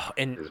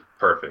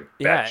perfect.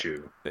 Yeah,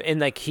 Batchu. And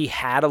like he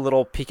had a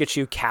little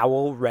Pikachu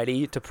cowl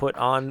ready to put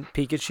on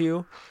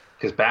Pikachu.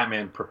 Because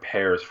Batman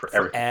prepares for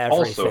everything.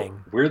 Also,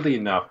 weirdly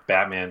enough,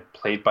 Batman,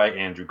 played by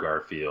Andrew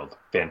Garfield,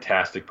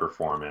 fantastic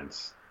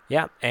performance.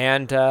 Yeah,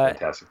 and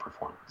fantastic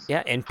performance.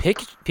 Yeah, and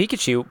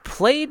Pikachu,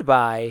 played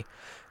by,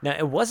 now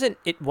it wasn't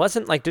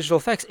like digital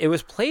effects. It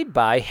was played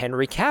by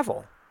Henry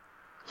Cavill.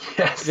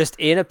 Yes. Just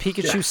in a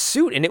Pikachu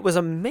suit, and it was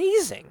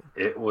amazing.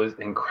 It was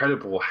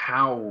incredible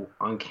how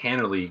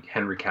uncannily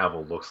Henry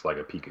Cavill looks like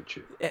a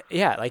Pikachu.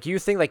 Yeah, like you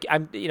think like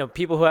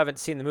people who haven't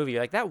seen the movie,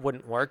 you're like, that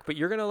wouldn't work, but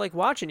you're gonna like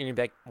watch it and you're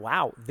gonna be like,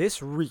 wow,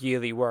 this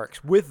really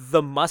works with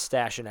the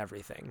mustache and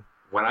everything.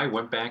 When I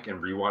went back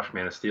and rewatched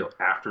Man of Steel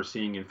after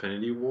seeing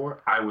Infinity War,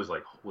 I was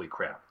like, holy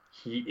crap,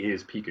 he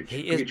is Pikachu.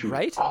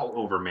 Pikachu is all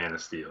over Man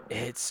of Steel.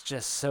 It's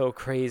just so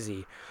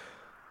crazy.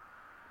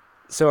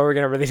 So are we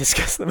gonna really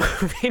discuss the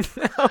movie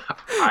now?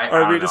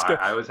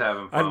 I was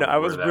having fun. I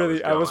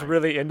was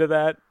really into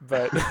that,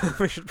 but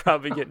we should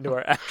probably get into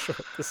our actual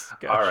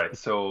discussion. All right,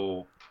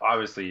 so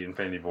obviously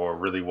Infinity War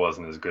really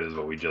wasn't as good as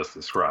what we just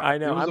described. I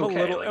know. I'm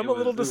a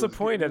little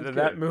disappointed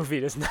that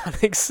movie does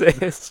not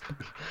exist.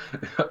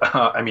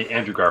 I mean,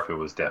 Andrew Garfield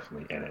was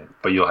definitely in it,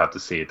 but you'll have to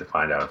see it to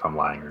find out if I'm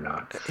lying or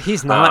not.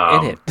 He's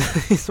not in it.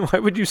 Why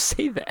would you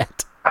say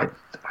that? I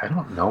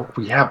don't know.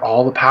 We have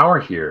all the power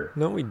here.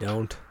 No, we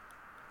don't.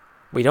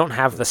 We don't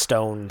have the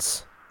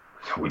stones.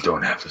 We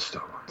don't have the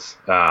stones.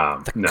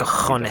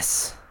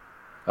 Cojones.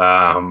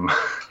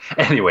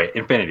 Anyway,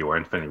 Infinity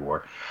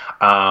War.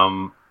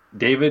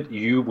 David,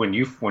 when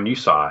you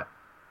saw it,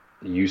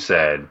 you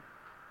said,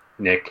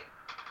 Nick,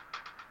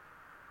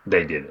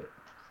 they did it.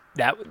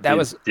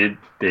 Did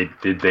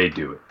they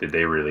do it? Did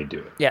they really do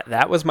it? Yeah,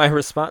 that was my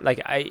response.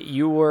 Like I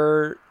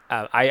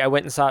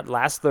went and saw it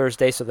last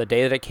Thursday, so the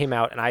day that it came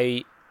out, and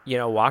I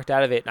walked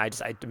out of it,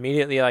 and I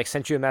immediately like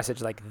sent you a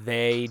message like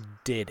they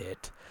did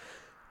it.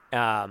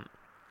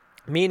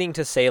 Meaning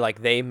to say,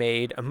 like, they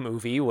made a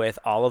movie with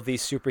all of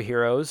these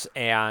superheroes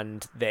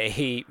and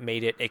they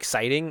made it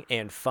exciting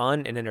and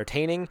fun and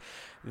entertaining.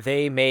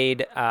 They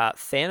made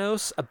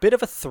Thanos a bit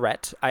of a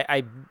threat.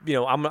 I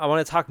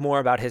want to talk more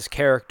about his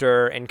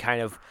character and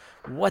kind of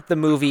what the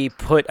movie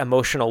put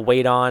emotional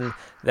weight on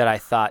that I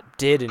thought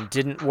did and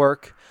didn't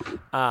work.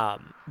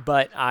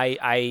 But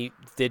I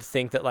did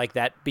think that, like,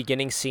 that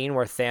beginning scene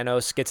where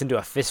Thanos gets into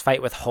a fist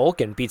fight with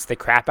Hulk and beats the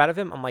crap out of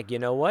him, I'm like, you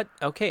know what?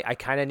 Okay, I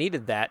kind of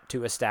needed that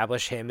to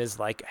establish him as,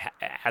 like,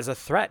 as a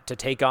threat to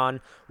take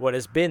on what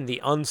has been the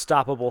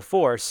unstoppable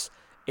force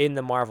in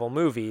the Marvel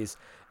movies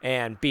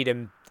and beat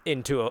him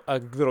into a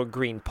little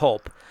green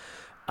pulp.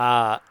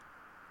 I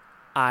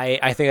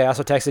think I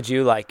also texted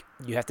you, like,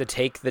 you have to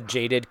take the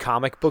jaded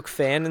comic book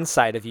fan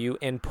inside of you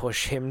and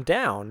push him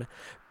down,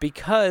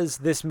 because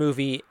this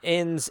movie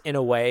ends in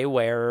a way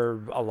where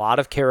a lot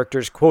of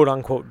characters quote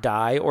unquote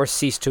die or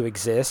cease to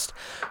exist,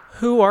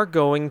 who are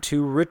going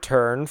to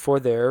return for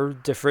their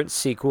different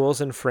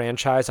sequels and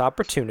franchise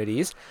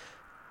opportunities.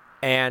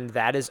 And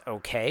that is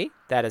okay.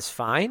 That is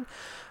fine.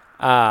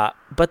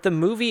 But the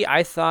movie,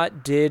 I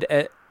thought, did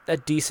a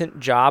decent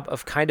job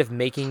of kind of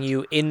making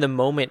you in the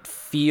moment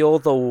feel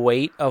the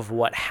weight of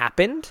what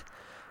happened.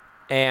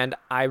 And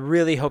I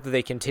really hope that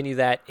they continue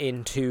that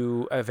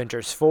into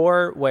Avengers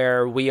 4,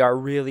 where we are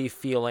really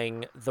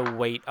feeling the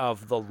weight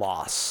of the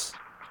loss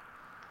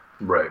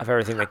of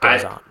everything that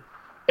goes on.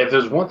 If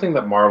there's one thing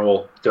that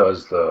Marvel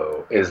does,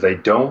 though, is they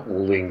don't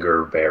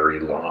linger very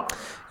long.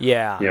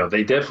 Yeah. You know,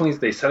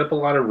 they set up a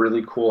lot of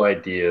really cool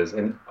ideas,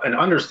 and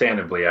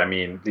understandably, I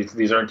mean,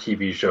 these aren't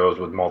TV shows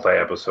with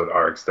multi-episode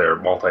arcs, they're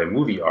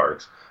multi-movie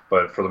arcs,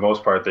 but for the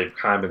most part, they've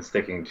kind of been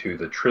sticking to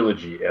the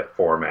trilogy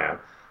format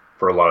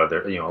for a lot of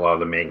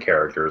the main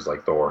characters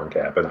like Thor and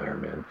Cap and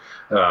Iron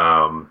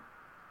Man.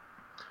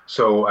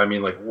 So, I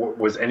mean, like,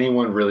 was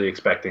anyone really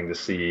expecting to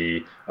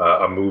see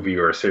a movie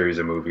or a series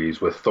of movies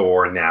with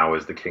Thor now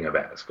as the king of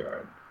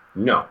Asgard?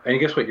 No. And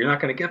guess what? You're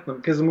not going to get them,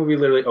 because the movie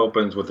literally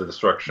opens with the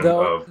destruction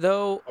of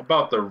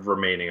about the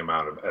remaining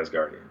amount of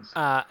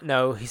Asgardians.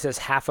 No, he says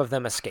half of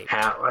them escaped.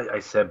 I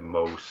said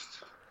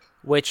most.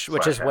 Which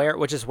is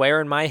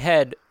where in my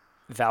head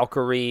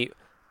Valkyrie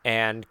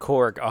and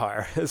Korg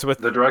are.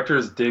 The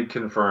directors did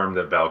confirm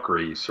that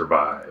Valkyrie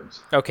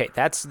survives. Okay,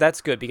 that's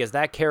good, because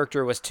that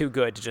character was too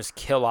good to just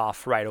kill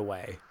off right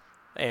away.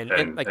 And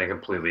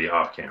completely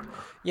off camera.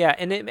 Yeah,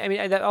 and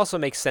that also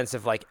makes sense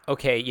of, like,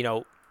 okay, you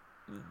know,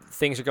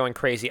 things are going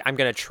crazy. I'm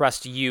going to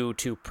trust you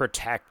to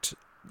protect,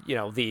 you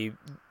know,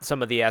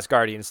 some of the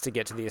Asgardians to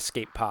get to the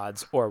escape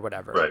pods or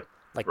whatever.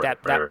 Right.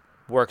 That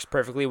works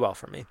perfectly well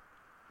for me.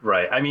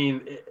 Right. I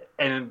mean,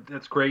 and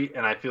that's great.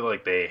 And I feel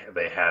like they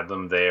had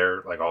them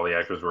there. Like, all the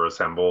actors were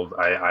assembled.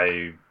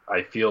 I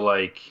feel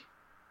like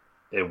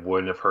it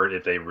wouldn't have hurt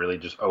if they really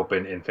just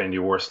opened Infinity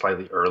War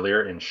slightly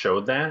earlier and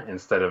showed that,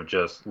 instead of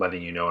just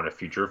letting you know in a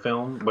future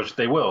film, which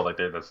they will. Like,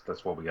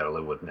 that's what we got to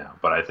live with now.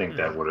 But I think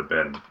that would have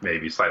been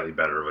maybe slightly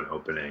better of an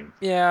opening.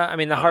 Yeah. I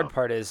mean, the hard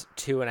part is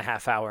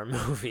 2.5 hour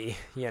movie,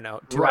 you know,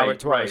 2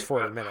 hours,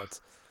 40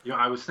 minutes. You know,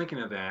 I was thinking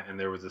of that, and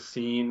there was a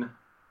scene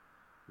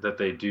that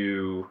they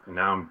do, and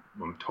now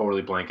I'm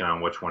totally blanking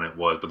on which one it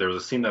was, but there was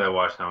a scene that I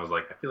watched and I was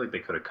like, I feel like they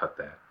could have cut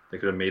that. They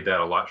could have made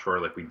that a lot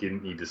shorter. Like, we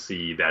didn't need to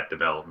see that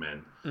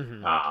development.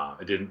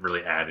 It didn't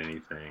really add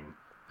anything,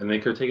 and they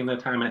could have taken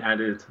that time and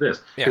added it to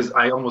this. Because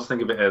I almost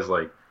think of it as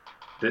like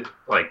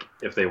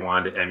if they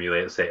wanted to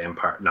emulate, say,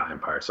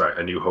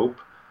 A New Hope.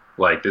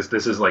 Like, this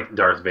is like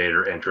Darth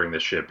Vader entering the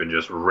ship and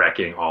just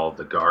wrecking all of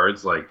the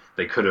guards. Like,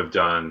 they could have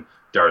done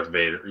Darth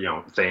Vader, you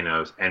know,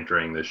 Thanos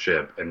entering the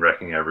ship and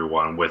wrecking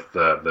everyone, with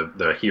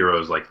the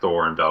heroes like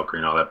Thor and Valkyrie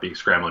and all that big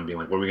scrambling, being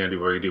like, what are we going to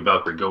do? What are we going to do?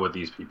 Valkyrie, go with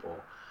these people.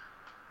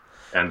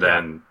 And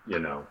then, you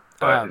know,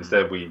 but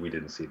instead we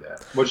didn't see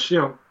that. Which, you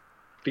know,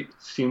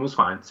 scene was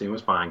fine.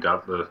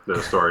 Got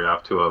the story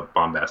off to a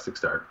bombastic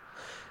start.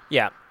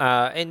 Yeah.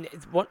 And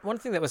one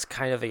thing that was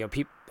kind of, you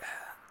know,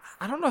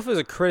 I don't know if it was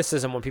a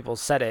criticism when people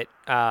said it,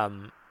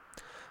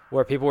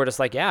 where people were just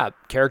like, yeah,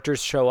 characters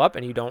show up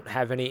and you don't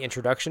have any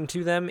introduction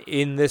to them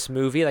in this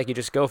movie. Like, you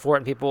just go for it,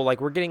 and people,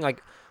 like, were getting,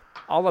 like,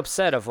 all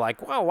upset of,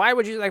 like, well, why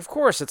would you, like, of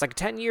course, it's like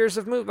 10 years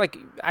of movie. Like,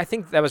 I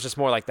think that was just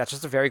more like, that's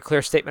just a very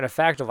clear statement of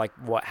fact of, like,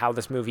 how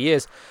this movie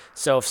is.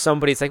 So if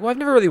somebody's like, well, I've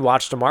never really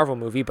watched a Marvel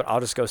movie, but I'll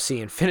just go see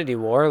Infinity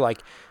War,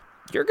 like,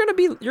 you're gonna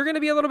be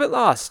a little bit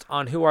lost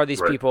on who are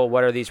these people,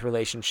 what are these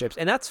relationships,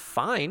 and that's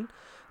fine.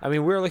 I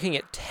mean, we're looking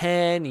at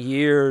 10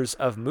 years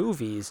of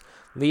movies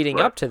leading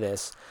up to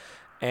this.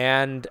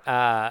 And,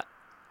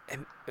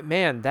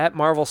 man, that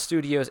Marvel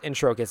Studios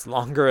intro gets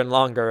longer and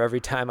longer every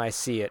time I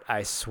see it.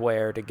 I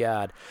swear to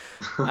God.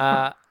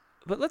 But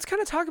let's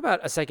kind of talk about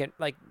a second,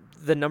 like,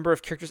 the number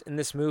of characters in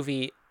this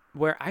movie,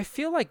 where I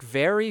feel like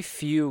very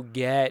few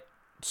get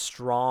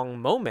strong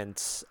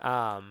moments.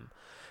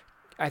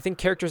 I think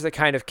characters that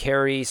kind of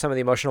carry some of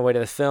the emotional weight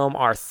of the film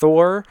are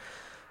Thor,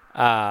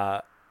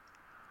 a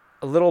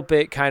little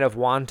bit kind of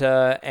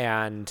Wanda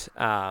and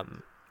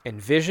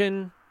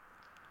Vision.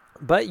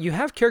 But you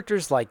have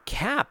characters like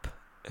Cap,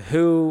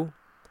 who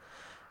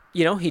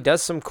he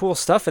does some cool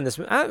stuff in this.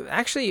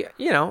 Actually,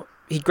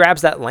 he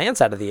grabs that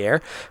lance out of the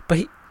air, but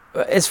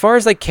as far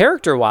as like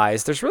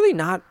character-wise, there's really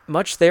not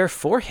much there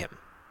for him.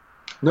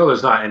 No,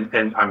 there's not,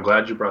 and I'm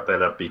glad you brought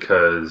that up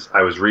because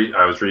I was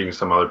reading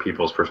some other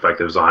people's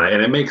perspectives on it,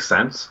 and it makes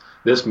sense.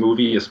 This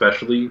movie,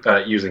 especially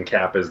using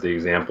Cap as the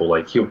example,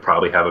 like he'll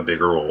probably have a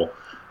bigger role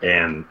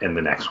in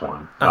the next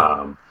one.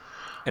 And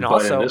but in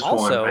also, this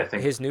one, I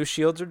think his new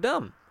shields are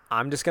dumb.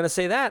 I'm just gonna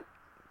say that.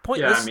 yeah,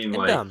 Pointless I mean, and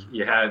like dumb.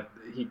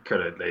 he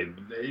could have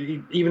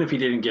even if he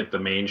didn't get the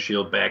main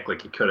shield back,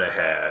 like he could have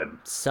had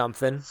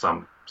Something.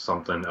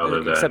 something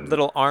other than Except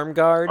little arm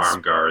guards.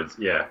 arm guards.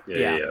 Yeah.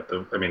 Yeah.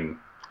 I mean,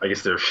 I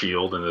guess they're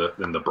shield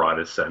in the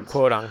broadest sense.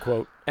 Quote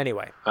unquote.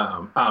 Anyway.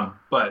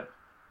 But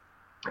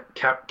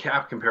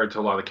Cap compared to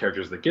a lot of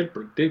characters that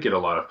did get a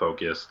lot of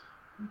focus,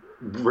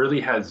 really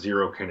had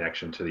zero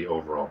connection to the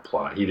overall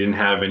plot. He didn't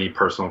have any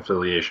personal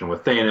affiliation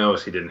with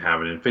Thanos. He didn't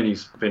have an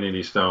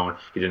Infinity Stone.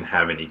 He didn't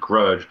have any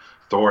grudge.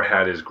 Thor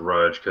had his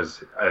grudge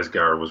because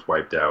Asgard was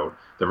wiped out.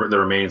 The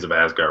remains of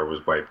Asgard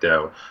was wiped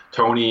out.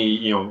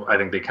 Tony, I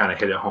think they kind of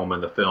hit it home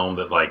in the film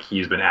that like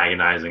he's been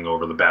agonizing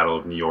over the Battle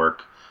of New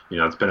York.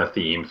 It's been a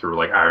theme through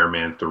like Iron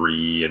Man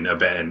 3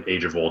 and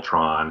Age of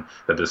Ultron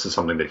that this is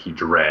something that he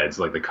dreads,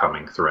 like the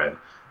coming threat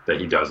that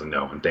he doesn't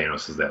know, and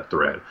Thanos is that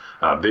threat.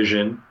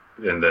 Vision,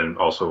 and then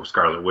also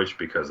Scarlet Witch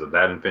because of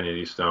that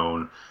Infinity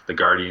Stone. The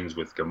Guardians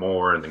with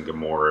Gamora, and then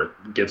Gamora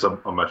gets a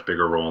much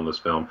bigger role in this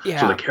film.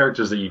 Yeah. So the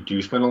characters that you do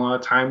spend a lot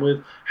of time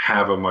with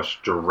have a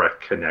much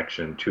direct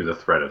connection to the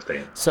threat of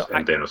Thanos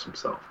Thanos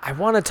himself. I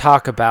want to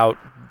talk about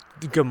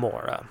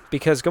Gamora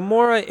because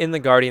Gamora in the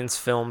Guardians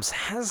films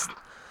has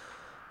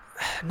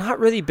not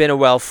really been a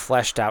well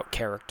fleshed out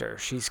character.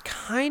 She's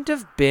kind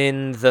of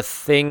been the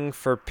thing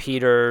for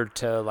Peter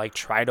to like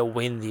try to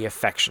win the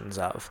affections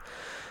of.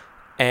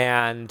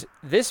 And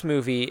this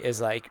movie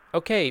is like,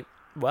 okay,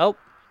 well,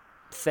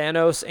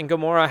 Thanos and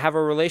Gamora have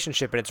a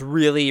relationship and it's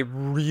really,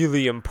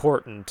 really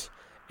important.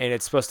 And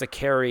it's supposed to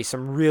carry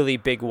some really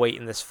big weight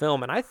in this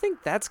film. And I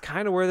think that's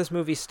kind of where this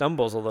movie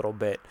stumbles a little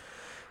bit.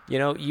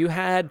 You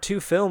had two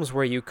films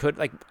where you could,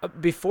 like,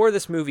 before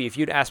this movie, if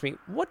you'd asked me,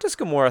 what does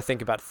Gamora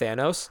think about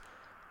Thanos?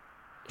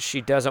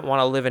 She doesn't want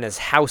to live in his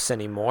house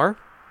anymore.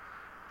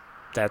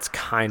 That's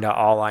kind of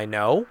all I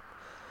know.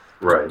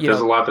 Right.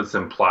 There's a lot that's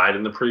implied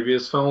in the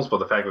previous films, but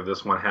the fact that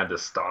this one had to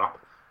stop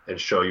and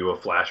show you a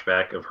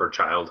flashback of her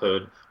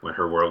childhood when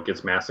her world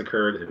gets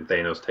massacred and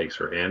Thanos takes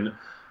her in,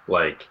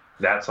 like,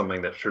 that's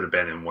something that should have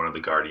been in one of the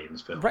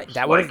Guardians films. Right.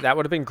 That would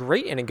have been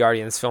great in a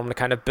Guardians film to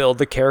kind of build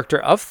the character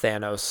of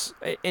Thanos.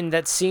 In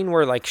that scene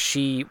where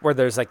where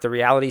there's like the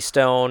Reality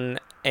Stone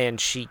and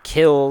she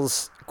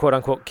quote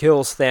unquote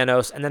kills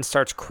Thanos and then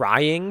starts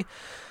crying.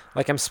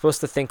 Like I'm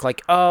supposed to think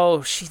like,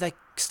 oh, she like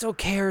still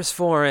cares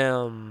for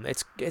him.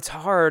 It's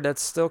hard.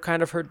 That's still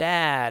kind of her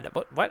dad.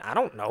 But what? I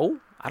don't know.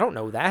 I don't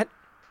know that.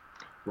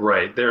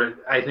 Right.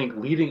 I think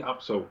leading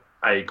up, so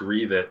I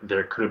agree that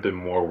there could have been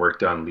more work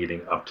done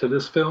leading up to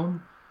this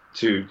film.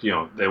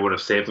 They would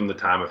have saved them the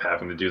time of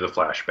having to do the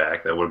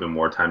flashback. That would have been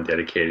more time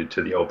dedicated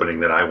to the opening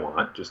that I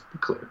want, just to be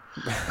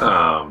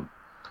clear.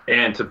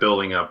 And to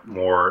building up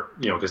more,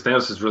 because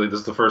Thanos this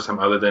is the first time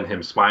other than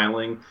him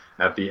smiling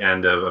at the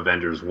end of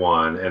Avengers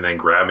 1 and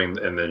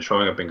then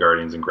showing up in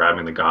Guardians and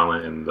grabbing the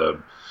gauntlet in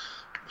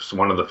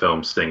one of the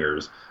film's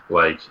stingers.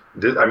 Like,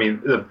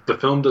 the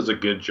film does a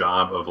good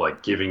job of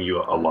like giving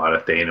you a lot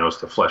of Thanos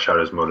to flesh out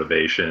his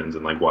motivations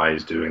and like why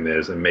he's doing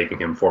this and making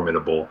him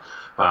formidable.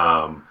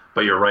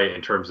 But you're right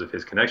in terms of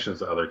his connections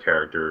to other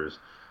characters.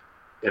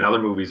 In other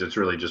movies, it's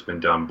really just been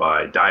done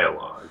by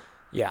dialogue.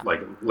 Yeah.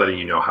 Like letting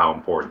you know how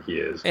important he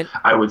is. And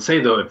I would say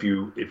though, if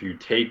you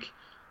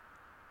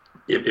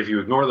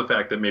ignore the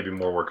fact that maybe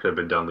more work could have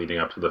been done leading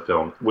up to the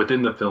film,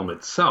 within the film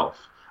itself,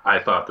 I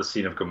thought the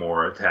scene of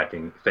Gamora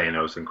attacking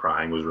Thanos and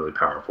crying was really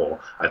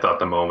powerful. I thought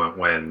the moment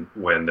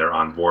when they're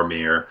on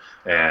Vormir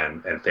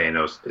and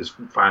Thanos is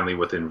finally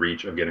within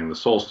reach of getting the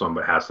Soul Stone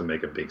but has to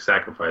make a big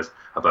sacrifice,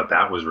 I thought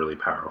that was really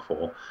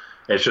powerful.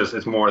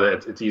 It's more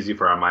that it's easy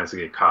for our minds to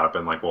get caught up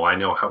in like, well, I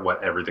know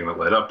what everything that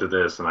led up to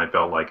this, and I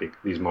felt like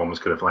these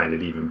moments could have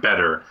landed even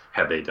better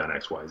had they done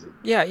X, Y, Z.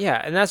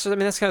 Yeah, and that's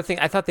kind of thing.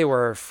 I thought they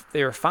were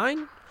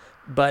fine,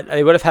 but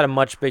they would have had a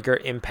much bigger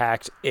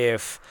impact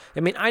if.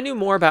 I knew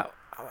more about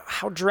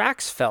how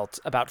Drax felt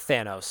about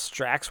Thanos.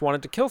 Drax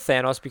wanted to kill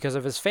Thanos because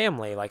of his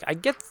family. Like, I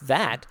get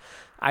that.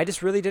 I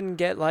just really didn't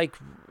get like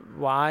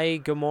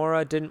why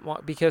Gamora didn't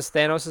want, because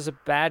Thanos is a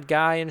bad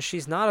guy and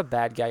she's not a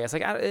bad guy. It's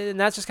like, and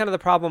that's just kind of the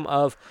problem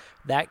of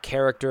that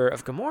character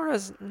of Gamora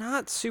is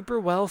not super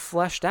well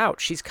fleshed out.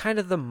 She's kind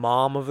of the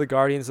mom of the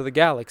Guardians of the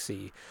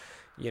Galaxy.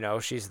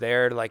 She's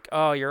there like,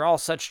 oh, you're all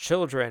such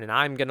children and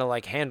I'm going to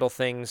like handle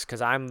things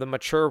because I'm the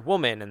mature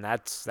woman. And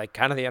that's like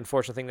kind of the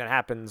unfortunate thing that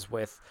happens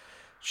with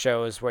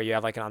shows where you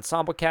have like an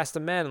ensemble cast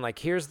of men and like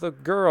here's the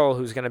girl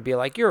who's going to be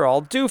like, you're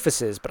all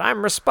doofuses, but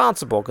I'm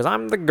responsible because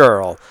I'm the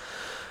girl.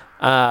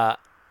 And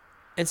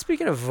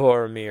speaking of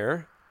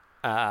Vormir,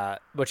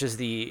 which is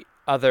the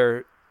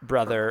other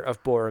brother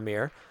of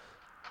Boromir,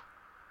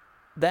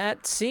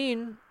 that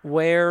scene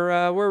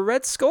where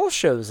Red Skull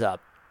shows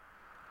up.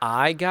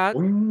 I got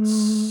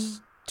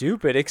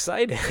stupid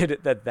excited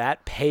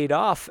that paid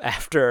off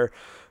after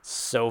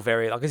so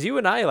very long. Because you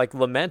and I like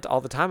lament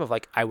all the time of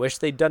like, I wish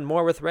they'd done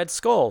more with Red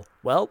Skull.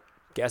 Well,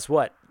 guess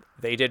what?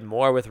 They did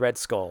more with Red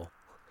Skull.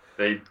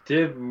 They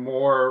did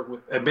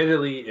more.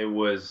 Admittedly, it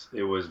was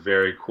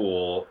very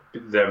cool.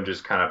 Them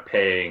just kind of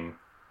paying,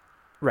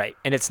 right?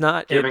 And it's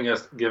not giving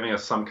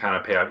us some kind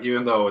of payoff.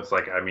 Even though it's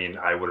like, I mean,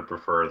 I would have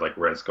preferred like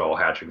Red Skull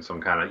hatching some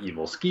kind of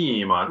evil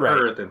scheme on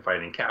Earth and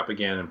fighting Cap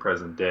again in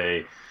present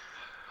day.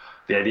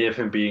 The idea of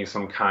him being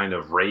some kind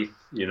of wraith,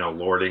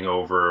 lording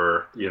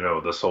over,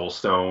 the Soul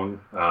Stone,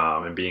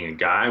 and being a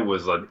guy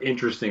was an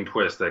interesting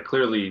twist that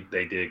clearly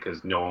they did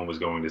because no one was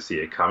going to see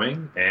it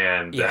coming.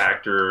 And the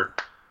actor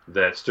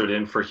that stood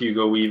in for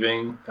Hugo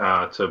Weaving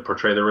to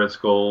portray the Red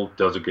Skull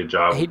does a good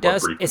job. He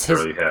does.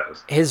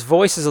 His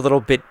voice is a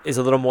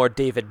little more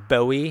David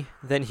Bowie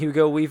than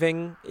Hugo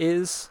Weaving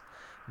is,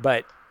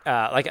 but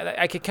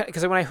I could,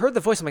 because when I heard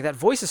the voice, I'm like, that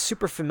voice is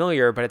super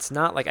familiar, but it's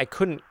not like I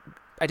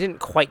didn't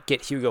quite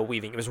get Hugo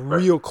Weaving. It was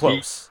real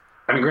close.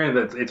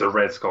 Granted, it's a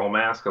Red Skull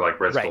mask. Like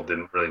Red Skull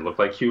didn't really look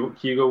like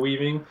Hugo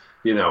Weaving.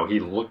 He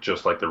looked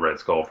just like the Red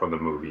Skull from the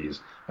movies.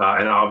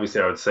 And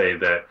obviously, I would say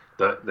that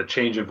the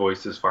change of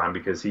voice is fine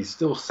because he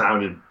still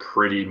sounded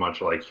pretty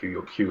much like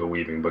Hugo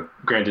Weaving. But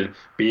granted,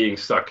 being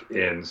stuck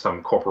in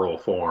some corporeal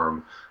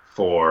form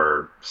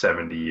for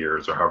 70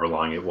 years or however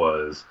long it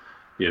was,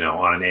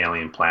 on an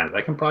alien planet,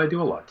 that can probably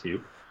do a lot to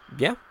you.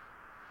 Yeah.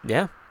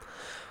 Yeah.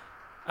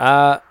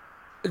 Are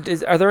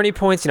there any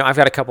points, I've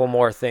got a couple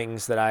more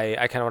things that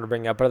I kind of want to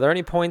bring up, but are there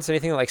any points,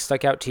 anything that like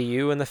stuck out to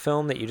you in the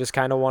film that you just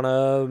kind of want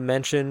to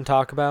mention,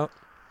 talk about?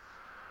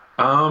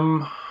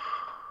 I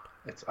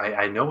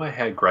know I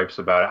had gripes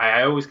about it.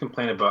 I always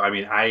complain about,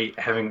 I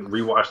having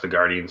rewatched the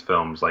Guardians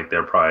films, like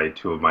they're probably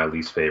two of my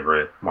least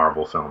favorite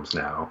Marvel films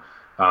now.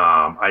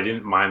 I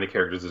didn't mind the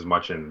characters as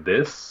much in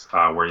this,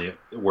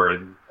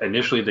 where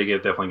initially they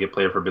definitely get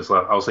played for a bit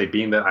less. I'll say,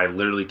 being that I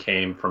literally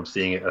came from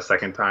seeing it a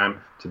second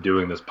time to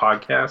doing this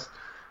podcast,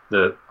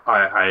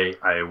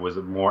 I was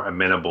more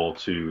amenable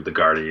to the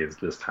Guardians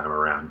this time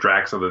around.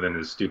 Drax, other than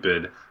his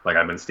stupid, like,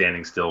 I've been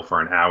standing still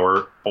for an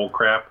hour bull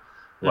crap,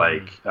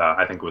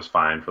 I think was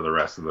fine for the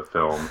rest of the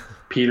film.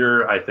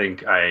 Peter, I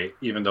think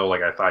even though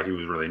like I thought he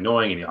was really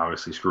annoying and he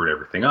obviously screwed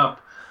everything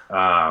up.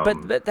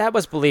 But that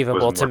was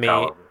believable to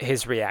me,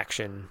 his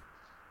reaction.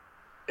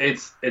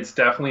 It's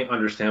definitely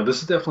understandable.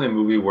 This is definitely a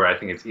movie where I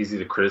think it's easy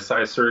to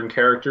criticize certain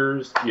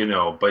characters,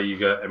 but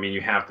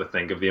you have to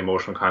think of the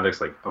emotional context.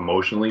 Like,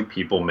 emotionally,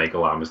 people make a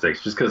lot of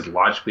mistakes just because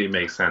logically it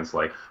makes sense.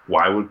 Like,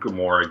 why would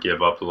Gamora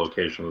give up the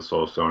location of the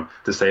Soul Stone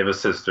to save a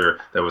sister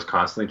that was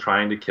constantly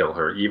trying to kill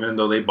her, even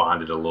though they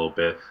bonded a little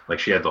bit? Like,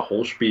 she had the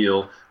whole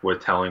spiel with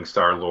telling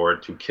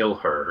Star-Lord to kill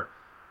her,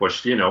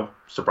 which,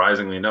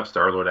 surprisingly enough,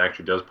 Star-Lord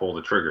actually does pull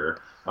the trigger,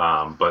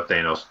 but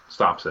Thanos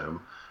stops him.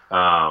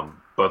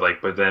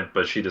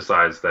 But she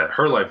decides that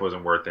her life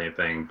wasn't worth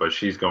anything, but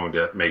she's going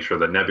to make sure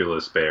that Nebula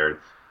is spared,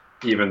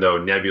 even though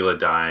Nebula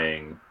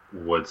dying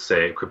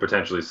could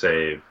potentially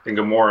save, and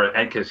Gamora,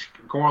 and because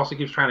Gamora also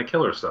keeps trying to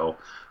kill herself.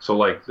 So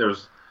like,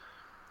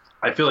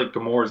 I feel like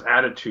Gamora's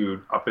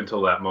attitude up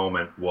until that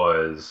moment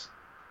was,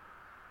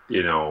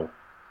 the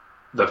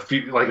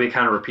few, like they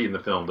kind of repeat in the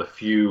film, the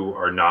few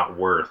are not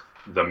worth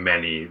the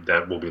many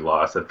that will be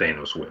lost that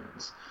Thanos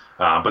wins.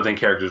 But then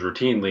characters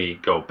routinely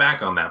go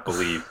back on that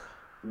belief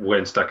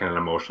when stuck in an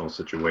emotional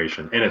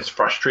situation, and it's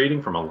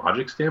frustrating from a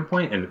logic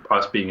standpoint. And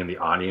us being in the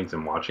audience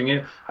and watching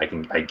it, I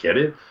get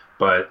it,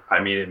 but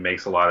it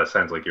makes a lot of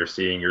sense. Like, you're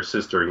seeing your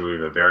sister, who you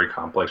have a very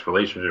complex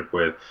relationship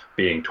with,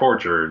 being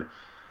tortured,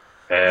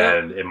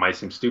 and it might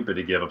seem stupid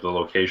to give up the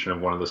location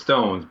of one of the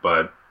stones,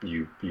 but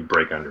you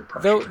break under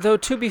pressure. Though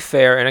to be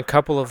fair, in a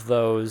couple of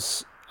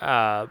those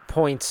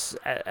points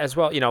as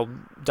well,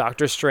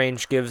 Doctor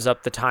Strange gives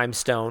up the Time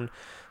Stone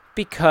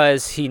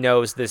because he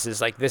knows this is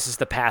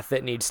the path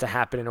that needs to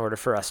happen in order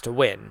for us to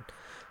win.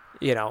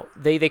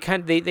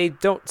 They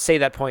don't say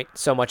that point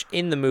so much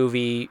in the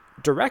movie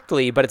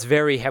directly, but it's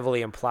very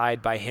heavily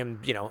implied by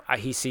him.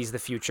 He sees the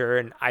future,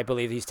 and I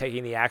believe he's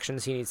taking the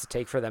actions he needs to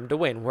take for them to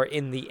win. We're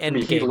in the end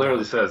game. He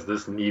literally says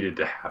this needed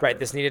to happen. Right,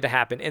 this needed to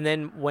happen. And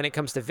then when it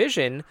comes to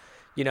Vision,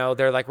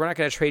 they're like, we're not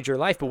going to trade your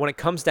life. But when it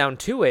comes down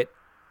to it,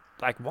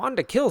 like,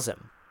 Wanda kills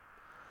him.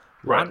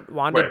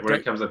 Wanda, when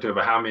it comes up to it,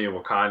 but how many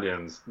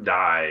Wakandans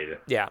died?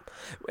 Yeah.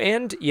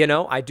 And,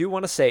 I do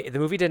want to say, the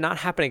movie did not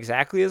happen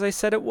exactly as I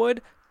said it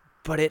would,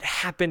 but it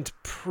happened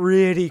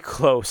pretty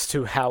close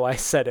to how I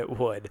said it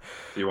would.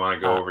 Do you want to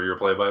go over your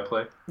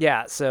play-by-play?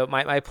 Yeah, so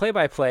my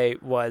play-by-play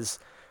was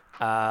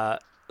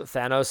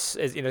Thanos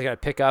is going to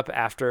pick up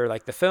after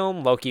like the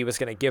film. Loki was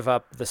going to give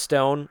up the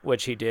stone,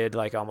 which he did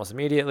like almost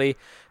immediately.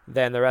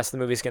 Then the rest of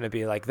the movie is going to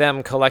be like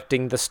them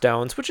collecting the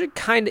stones, which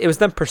it was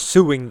them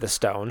pursuing the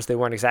stones. They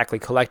weren't exactly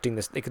collecting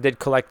this. They did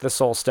collect the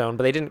Soul Stone,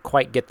 but they didn't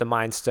quite get the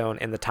Mind Stone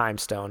and the Time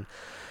Stone.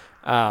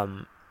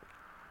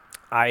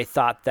 I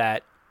thought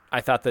that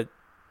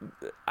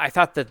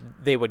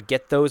they would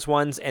get those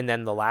ones, and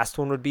then the last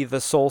one would be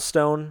the Soul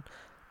Stone.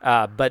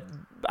 But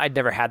I'd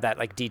never had that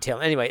like detail.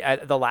 Anyway,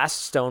 the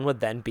last stone would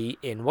then be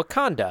in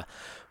Wakanda,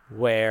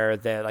 where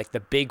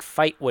the big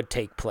fight would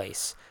take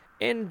place,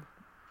 and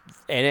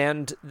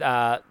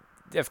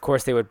of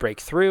course they would break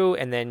through,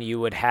 and then you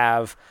would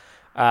have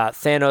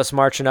Thanos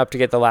marching up to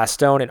get the last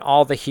stone, and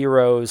all the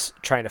heroes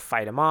trying to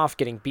fight him off,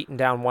 getting beaten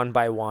down one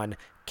by one.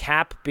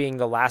 Cap being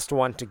the last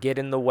one to get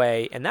in the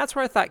way, and that's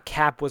where I thought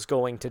Cap was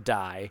going to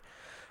die.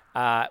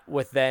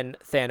 With then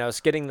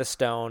Thanos getting the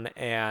stone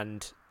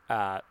and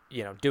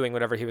doing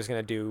whatever he was going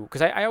to do,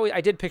 because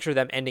I did picture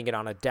them ending it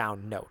on a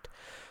down note.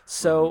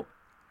 So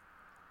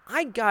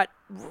I got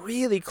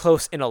really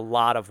close in a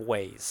lot of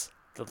ways.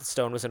 The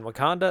stone was in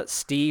Wakanda.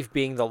 Steve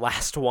being the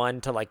last one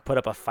to like put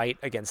up a fight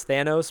against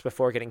Thanos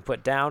before getting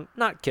put down,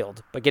 not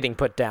killed, but getting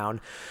put down.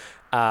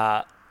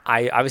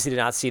 I obviously did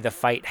not see the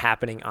fight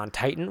happening on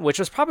Titan, which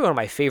was probably one of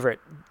my favorite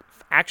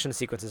action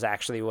sequences.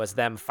 Actually, was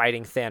them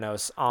fighting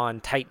Thanos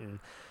on Titan.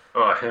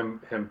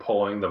 Him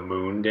pulling the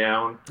moon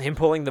down. Him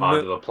pulling the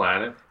onto the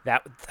planet.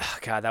 That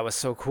that was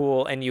so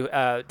cool. And you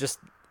just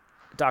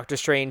Doctor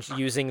Strange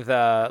using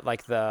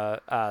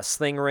the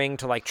sling ring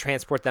to like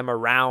transport them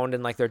around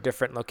and like their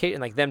different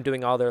location, like them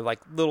doing all their like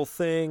little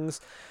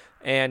things.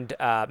 And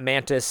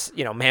Mantis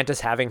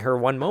having her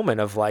one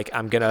moment of like,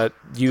 I'm gonna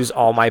use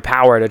all my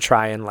power to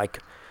try and like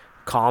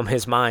calm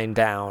his mind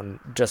down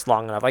just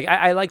long enough. Like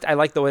I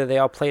liked the way they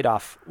all played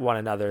off one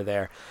another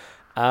there.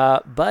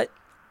 But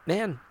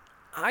man,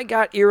 I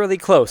got eerily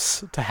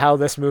close to how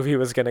this movie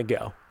was going to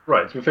go.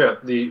 Right. To be fair,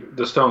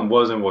 the stone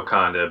was in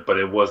Wakanda, but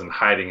it wasn't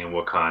hiding in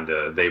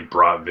Wakanda. They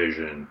brought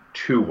Vision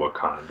to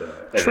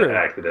Wakanda, and it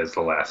acted as the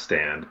last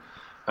stand.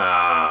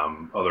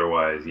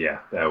 Otherwise, yeah,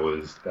 that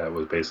was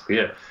basically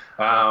it.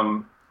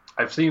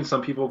 I've seen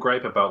some people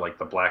gripe about like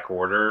the Black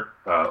Order,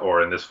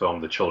 or in this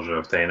film, the Children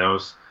of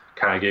Thanos,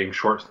 kind of getting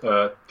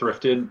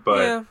thrifted,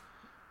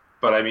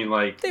 but I mean,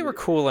 like, they were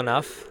cool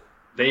enough.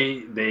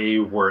 They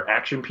were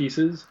action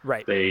pieces.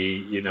 Right.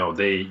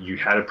 You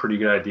had a pretty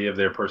good idea of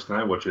their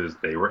personality, which is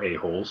they were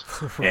a-holes.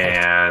 Right.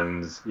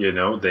 And,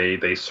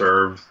 they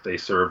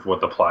served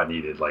what the plot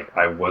needed. Like,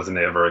 I wasn't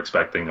ever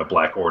expecting a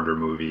Black Order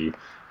movie,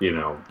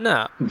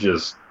 No.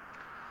 Just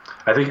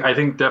I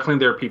think definitely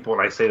there are people,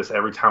 and I say this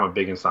every time a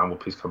big ensemble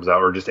piece comes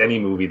out, or just any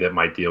movie that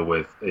might deal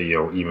with,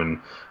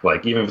 even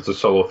if it's a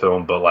solo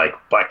film, but like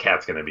Black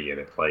Cat's gonna be in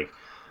it. Like,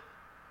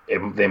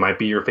 they might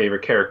be your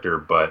favorite character,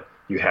 but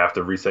you have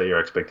to reset your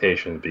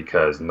expectations,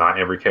 because not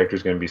every character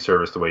is going to be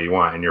serviced the way you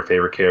want. And your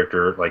favorite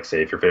character, like,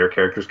 say if your favorite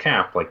character is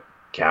Cap, like,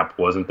 Cap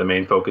wasn't the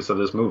main focus of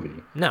this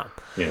movie. No.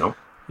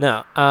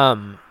 No.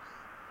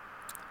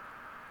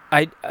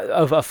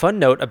 A fun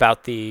note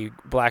about the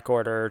Black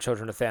Order,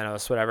 Children of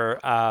Thanos, whatever,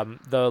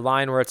 the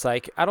line where it's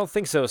like, I don't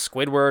think so,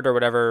 Squidward, or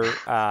whatever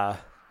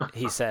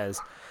he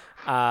says,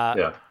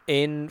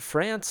 in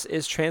France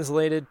is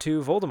translated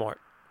to Voldemort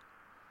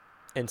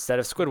instead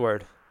of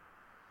Squidward.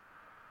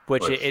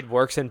 Which it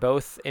works in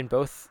both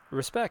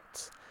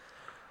respects.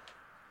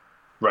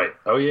 Right.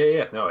 Oh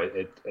yeah. No,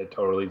 it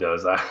totally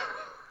does.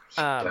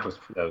 That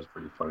was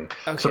pretty funny.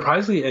 Okay.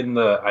 Surprisingly,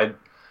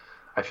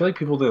 I feel like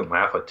people didn't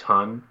laugh a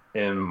ton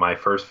in my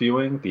first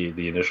viewing,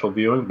 the initial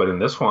viewing, but in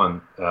this one,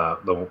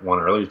 the one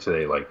earlier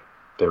today, like,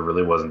 there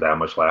really wasn't that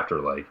much laughter.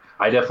 Like,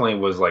 I definitely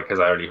was like,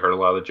 because I already heard a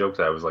lot of the jokes,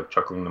 I was like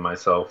chuckling to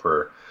myself,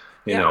 or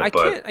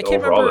but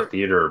overall the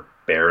theater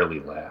barely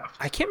laughed.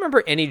 I can't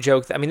remember any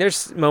joke.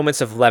 There's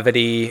moments of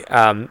levity,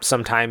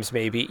 sometimes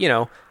maybe,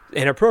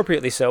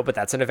 inappropriately so, but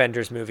that's an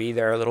Avengers movie.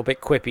 They're a little bit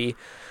quippy.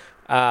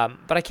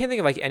 But I can't think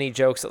of like any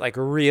jokes that like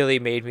really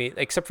made me,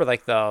 except for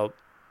like the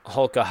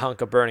Hulka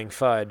Hunka burning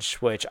fudge,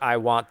 which I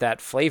want that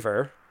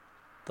flavor.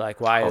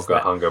 Like, why is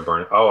that? Hulka Hunka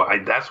burning. Oh,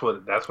 that's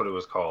what it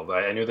was called.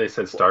 I knew they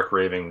said Stark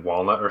Raving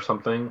Walnut or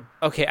something.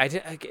 Okay, I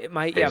did.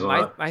 My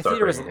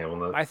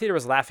theater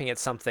was laughing at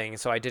something,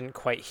 so I didn't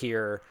quite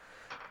hear.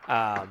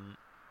 I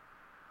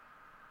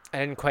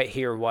didn't quite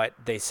hear what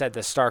they said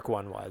the Stark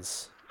one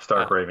was.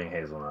 Stark Raving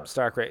Hazelnut.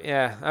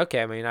 Yeah.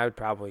 Okay. I would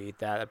probably eat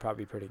that. That'd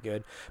probably be pretty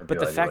good. But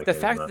the fact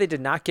that they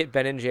did not get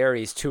Ben and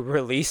Jerry's to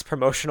release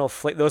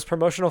those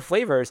promotional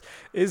flavors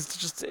is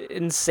just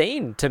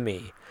insane to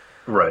me.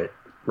 Right.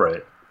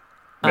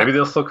 Maybe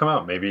they'll still come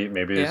out. Maybe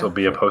this will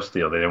be a post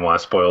deal. They didn't want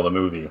to spoil the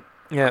movie.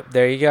 Yeah,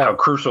 there you go. How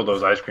crucial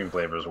those ice cream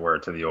flavors were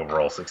to the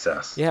overall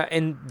success. Yeah,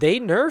 and they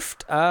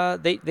nerfed,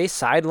 they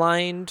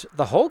sidelined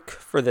the Hulk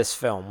for this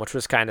film, which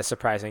was kind of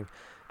surprising.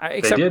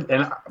 They did,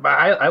 and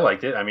I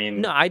liked it.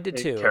 No, I did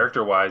too.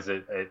 Character-wise,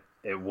 it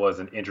was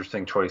an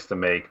interesting choice to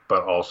make,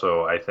 but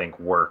also I think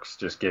works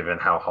just given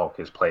how Hulk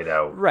is played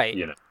out. Right.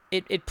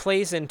 It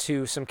plays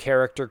into some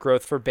character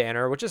growth for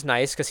Banner, which is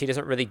nice because he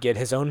doesn't really get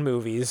his own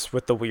movies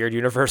with the weird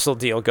Universal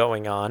deal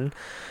going on.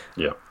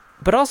 Yeah.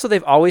 But also,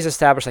 they've always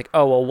established, like,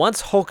 oh, well,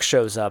 once Hulk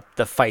shows up,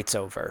 the fight's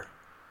over.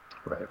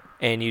 Right.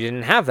 And you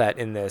didn't have that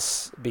in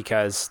this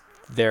because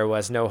there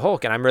was no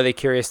Hulk. And I'm really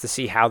curious to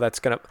see how that's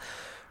going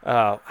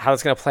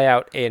to play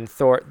out in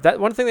Thor. That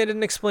one thing they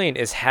didn't explain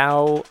is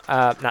how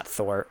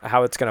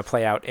it's going to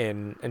play out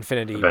in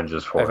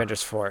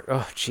Avengers 4.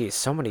 Oh, geez,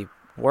 so many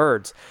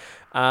words.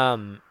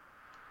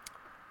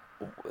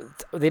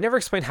 they never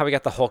explain how we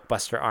got the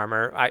Hulkbuster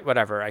armor.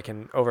 Whatever, I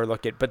can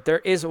overlook it. But there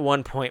is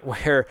one point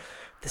where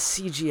the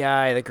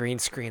CGI, the green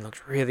screen,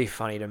 looked really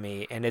funny to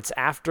me, and it's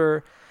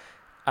after,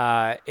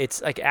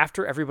 it's like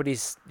after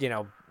everybody's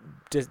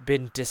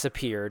been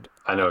disappeared.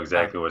 I know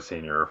exactly what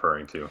scene you're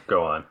referring to.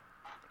 Go on.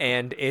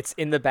 And it's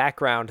in the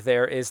background.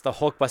 There is the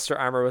Hulkbuster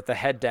armor with the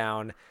head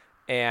down,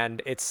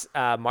 and it's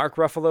Mark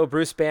Ruffalo,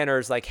 Bruce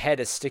Banner's like head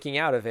is sticking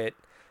out of it.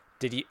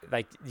 Did you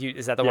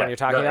is that the one you're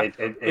talking about?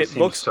 It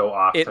looks so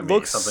off. It to me.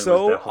 looks Something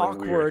so was definitely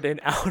awkward weird. and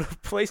out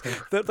of place.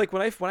 That like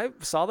when I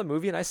saw the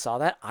movie and I saw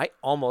that, I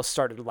almost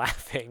started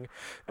laughing.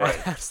 Right.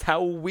 That's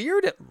how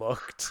weird it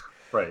looked.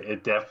 Right.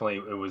 It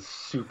was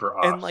super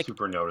off, And, like,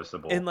 super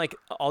noticeable. And like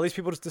all these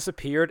people just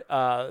disappeared,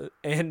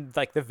 and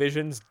like the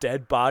Vision's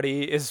dead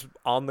body is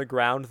on the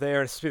ground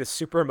there. It's supposed to be this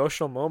super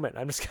emotional moment.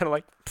 I'm just kind of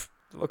like, it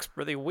looks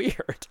really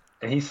weird.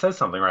 And he says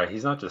something, right?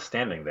 He's not just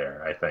standing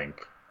there, I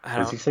think.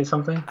 Does he say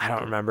something? I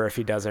don't remember if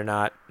he does or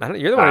not.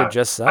 You're the one who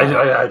just saw it.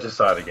 I just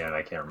saw it again.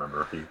 I can't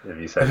remember if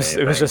he said anything.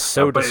 It was just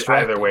so but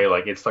distracting. Either way,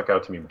 like it stuck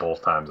out to me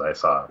both times I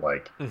saw it.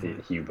 Like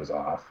Mm-hmm. he was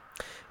off.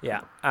 Yeah.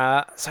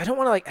 So I don't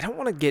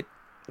want to get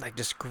like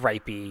just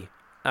gripey.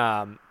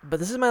 But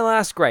this is my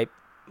last gripe.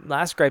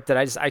 Last gripe that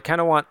I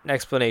kind of want an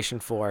explanation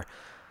for.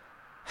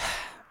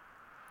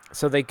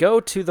 So they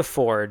go to the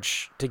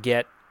forge to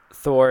get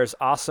Thor's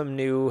awesome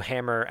new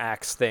hammer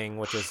axe thing,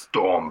 which is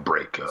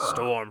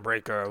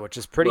Stormbreaker, which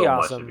is pretty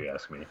awesome. Much, if you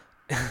ask me.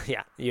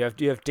 Yeah, you have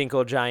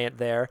Dinkle Giant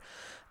there,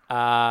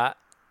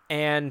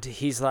 and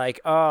he's like,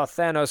 "Oh,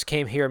 Thanos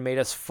came here and made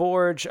us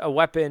forge a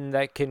weapon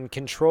that can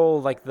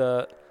control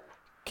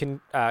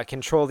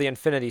control the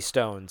Infinity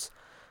Stones."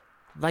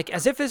 Like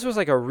as if this was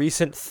like a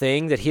recent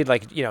thing that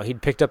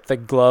he'd picked up the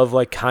glove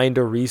like kind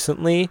of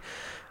recently.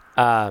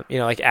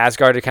 Like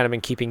Asgard had kind of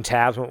been keeping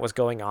tabs on what was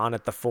going on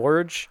at the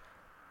forge.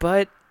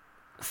 But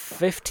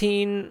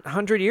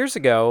 1,500 years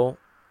ago,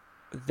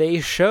 they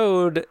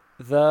showed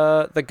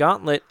the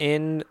gauntlet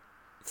in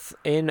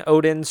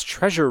Odin's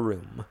treasure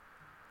room.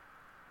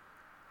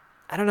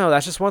 I don't know.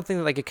 That's just one thing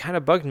that like it kind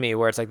of bugged me.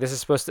 Where it's like this is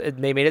supposed to.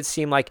 They made it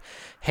seem like,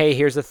 hey,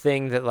 here's a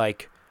thing that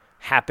like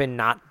happened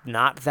not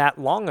that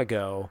long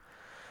ago.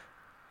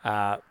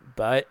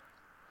 But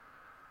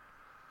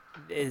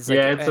it's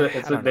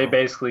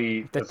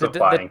it's a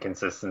plot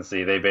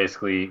inconsistency. They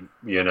basically,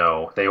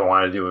 they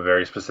want to do a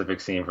very specific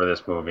scene for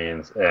this movie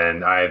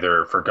and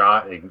either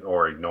forgot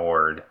or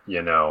ignored,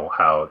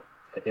 how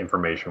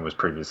information was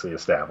previously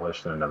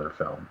established in another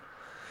film.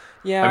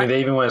 Yeah. I mean, they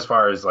even went as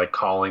far as like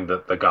calling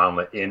the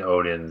gauntlet in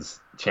Odin's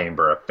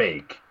chamber a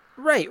fake.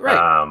 Right.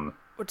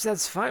 Which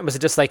that's fine. Was it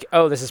just like,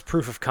 oh, this is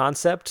proof of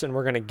concept and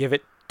we're going to give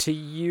it to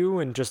you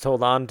and just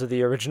hold on to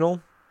the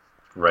original?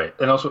 Right.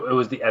 And also it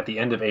was at the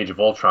end of Age of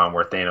Ultron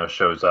where Thanos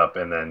shows up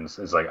and then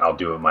is like, I'll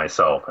do it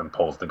myself and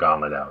pulls the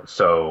gauntlet out.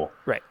 So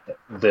right.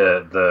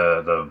 The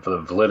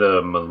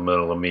Valida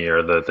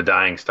Milamir, the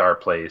dying star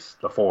place,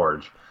 the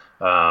forge,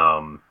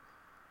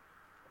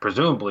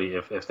 presumably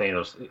if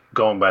Thanos,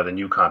 going by the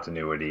new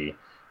continuity,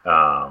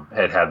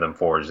 had them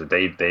forged,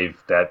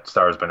 that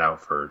star's been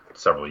out for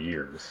several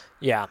years.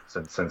 Yeah.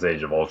 Since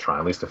Age of Ultron,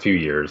 at least a few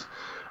years.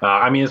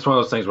 I mean, it's one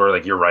of those things where,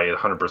 like, you're right,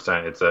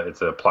 100%.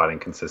 It's a plot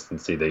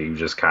inconsistency that you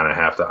just kind of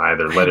have to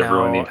either let it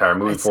ruin the entire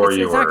movie for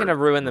you. It's not going to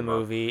ruin the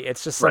movie.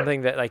 It's just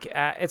something that, like,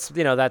 it's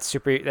that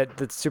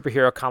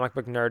superhero comic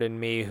book nerd in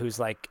me who's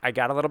like, I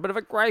got a little bit of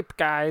a gripe,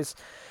 guys.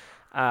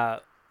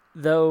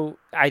 Though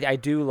I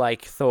do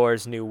like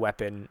Thor's new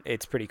weapon.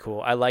 It's pretty cool.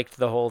 I liked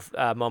the whole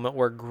moment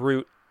where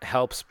Groot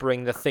helps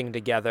bring the thing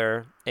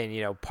together,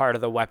 and part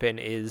of the weapon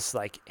is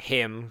like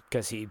him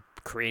because he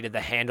created the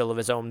handle of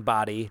his own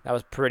body. That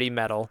was pretty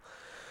metal.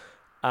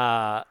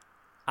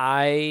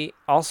 I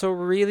also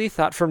really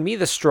thought, for me,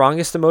 the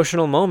strongest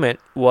emotional moment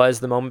was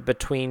the moment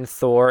between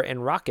Thor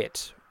and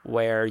Rocket,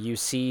 where you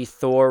see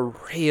Thor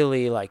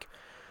really like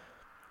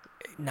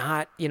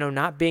not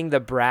being the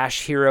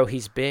brash hero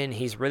he's been.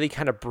 He's really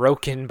kind of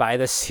broken by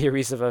the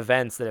series of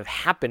events that have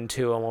happened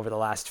to him over the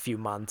last few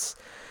months.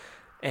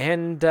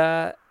 And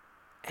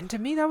to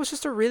me, that was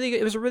just a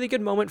really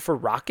good moment for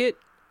Rocket,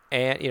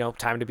 and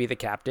time to be the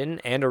captain,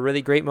 and a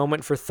really great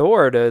moment for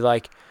Thor to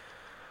like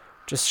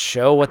just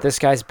show what this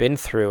guy's been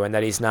through, and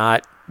that he's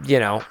not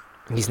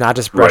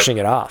just brushing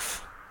it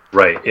off.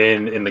 Right.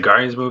 In the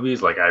Guardians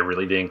movies, like, I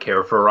really didn't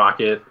care for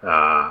Rocket.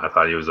 I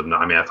thought he was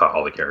I thought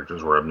all the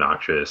characters were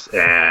obnoxious,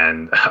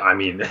 and I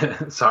mean,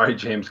 sorry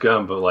James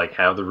Gunn, but like,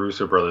 have the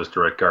Russo brothers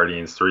direct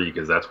Guardians 3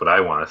 because that's what I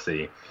want to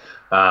see.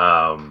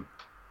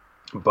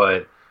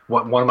 But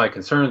one of my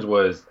concerns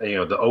was,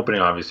 the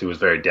opening obviously was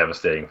very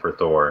devastating for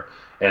Thor.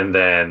 And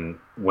then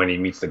when he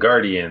meets the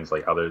Guardians,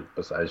 like,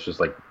 besides just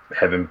like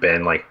having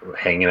been like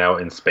hanging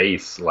out in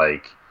space,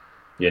 like,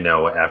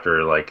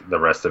 after like the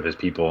rest of his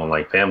people and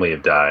like family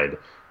have died,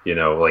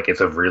 like, it's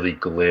a really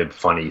glib,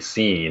 funny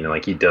scene. And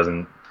like, he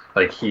doesn't,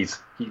 like,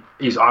 he's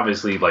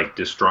obviously like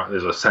distraught.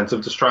 There's a sense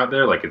of distraught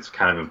there. Like, it's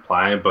kind of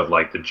implied, but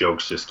like the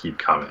jokes just keep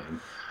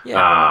coming.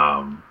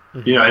 Yeah.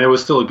 And it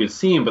was still a good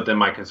scene, but then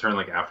my concern,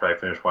 like, after I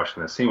finished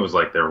watching that scene was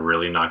like, they're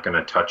really not going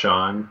to touch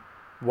on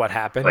What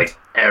happened? Like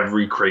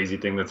every crazy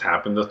thing that's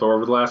happened to Thor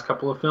over the last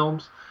couple of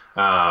films.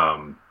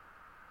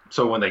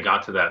 So when they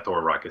got to that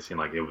Thor rocket scene,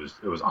 like it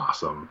was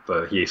awesome.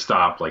 He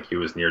stopped, like he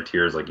was near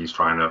tears, like he's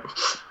trying to,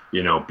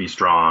 be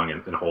strong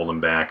and hold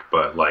him back,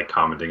 but like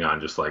commenting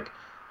on just like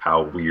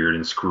how weird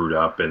and screwed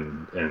up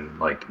and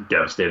like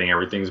devastating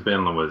everything's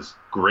been. It was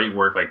great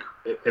work. Like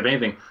if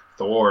anything,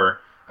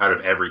 Thor out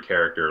of every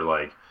character,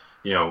 like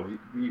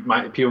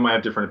people might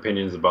have different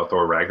opinions about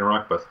Thor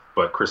Ragnarok,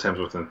 but Chris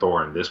Hemsworth and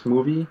Thor in this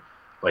movie,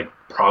 like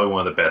probably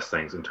one of the best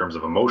things in terms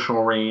of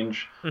emotional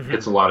range.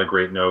 Hits a lot of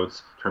great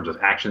notes in terms of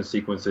action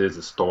sequences.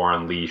 It's Thor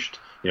Unleashed.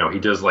 He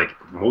does like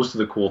most of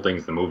the cool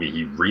things in the movie.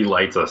 He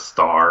relights a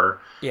star.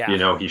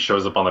 Yeah. He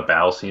shows up on the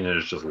battle scene and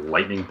it's just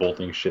lightning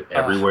bolting shit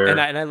everywhere. And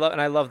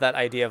I love that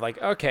idea of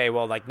like, okay,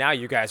 well, like now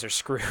you guys are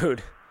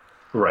screwed.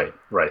 Right.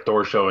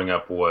 Thor showing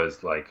up was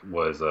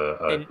a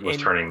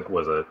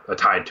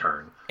tide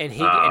turn. And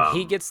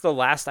he gets the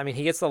last. I mean,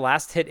 he gets the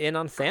last hit in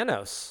on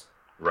Thanos.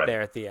 Right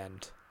there at the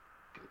end.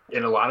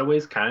 In a lot of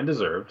ways, kind of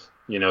deserved.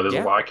 There's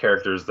a lot of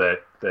characters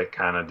that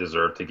kind of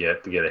deserve to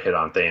get a hit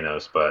on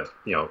Thanos, but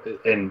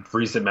in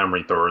recent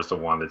memory, Thor is the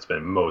one that's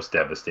been most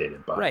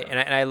devastated by. Right, and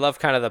I love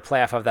kind of the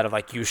play off of that of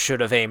like, you should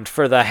have aimed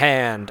for the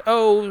hand.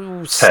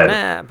 Oh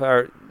snap! Head.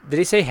 Or did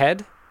he say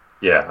head?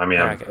 Yeah, I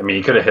mean,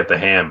 he could have hit the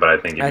hand, but I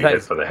think if he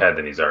hit for the head,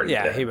 then he's already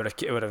dead. He would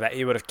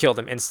have killed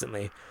him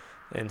instantly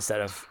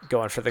instead of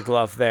going for the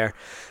glove there.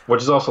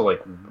 Which is also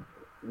like,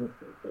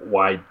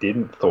 why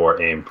didn't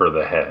Thor aim for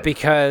the head?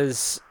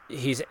 Because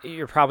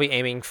you're probably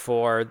aiming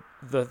for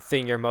the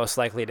thing you're most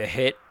likely to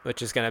hit,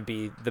 which is going to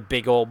be the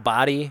big old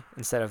body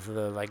instead of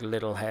the like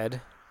little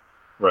head.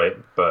 Right,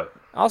 but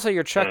also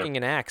you're chucking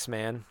an axe,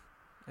 man,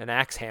 an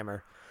axe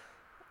hammer.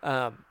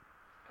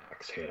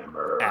 Axe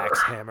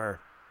hammer.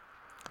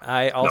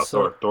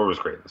 Thor was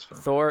great in this film.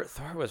 Thor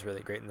was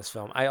really great in this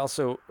film. I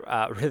also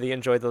really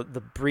enjoyed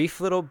the brief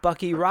little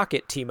Bucky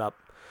Rocket team up,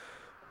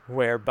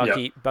 where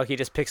Bucky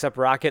just picks up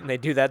Rocket and they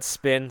do that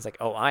spin. It's like,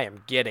 oh, I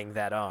am getting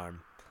that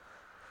arm.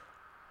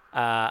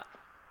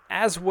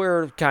 As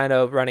we're kind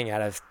of running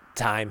out of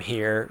time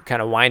here,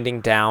 kind of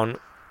winding down,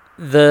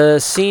 the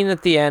scene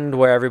at the end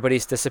where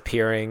everybody's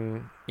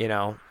disappearing,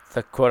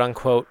 the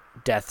quote-unquote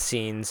death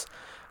scenes,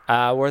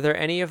 were there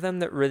any of them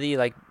that really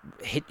like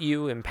hit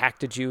you,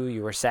 impacted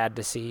you were sad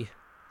to see?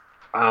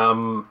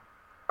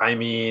 I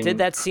mean... Did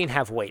that scene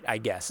have weight, I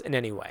guess, in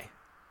any way?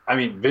 I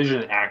mean,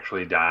 Vision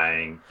actually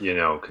dying,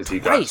 because he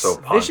got so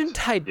pumped. Vision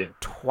died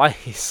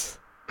twice.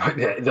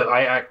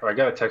 I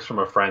got a text from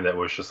a friend that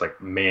was just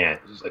like, man,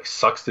 it like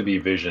sucks to be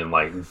Vision.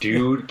 Like,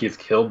 dude gets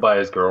killed by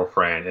his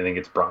girlfriend and then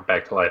gets brought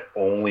back to life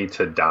only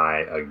to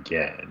die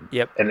again.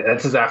 Yep. And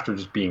that's just after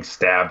just being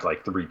stabbed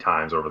like 3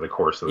 times over the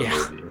course of the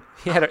movie.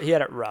 He had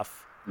it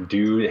rough.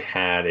 Dude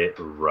had it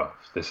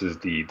rough. This is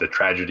the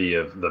tragedy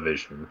of the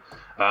Vision.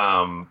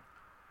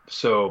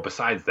 So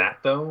besides that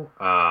though,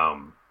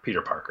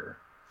 Peter Parker.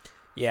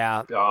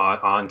 Yeah.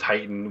 On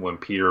Titan, when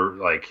Peter,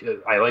 like,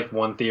 I like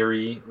one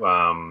theory.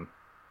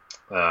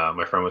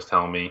 My friend was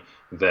telling me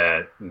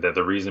that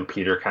the reason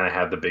Peter kind of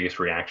had the biggest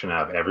reaction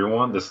out of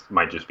everyone, this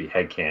might just be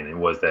headcanon,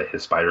 was that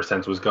his spider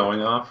sense was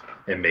going off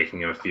and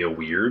making him feel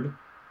weird.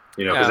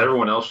 Because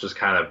everyone else just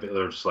kind of,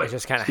 they're just like, it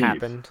just kind of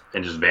happened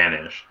and just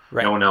vanished.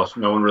 Right.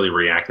 No one really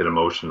reacted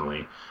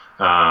emotionally.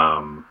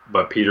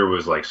 But Peter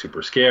was like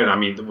super scared. I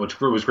mean, which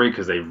was great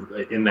because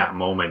in that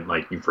moment,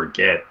 like, you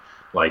forget.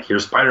 Like,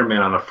 here's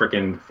Spider-Man on a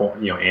freaking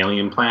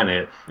alien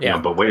planet.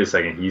 But wait a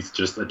second, he's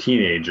just a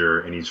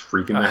teenager and he's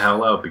freaking the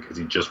hell out because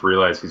he just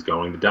realized he's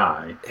going to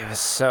die. It was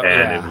so,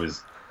 it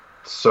was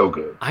so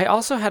good. I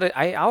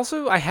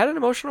had an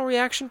emotional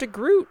reaction to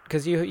Groot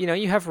because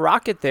you have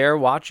Rocket there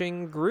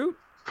watching Groot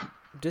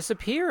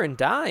disappear and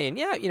die,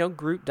 and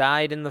Groot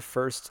died in the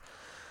first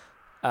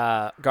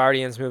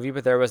Guardians movie,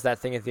 but there was that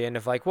thing at the end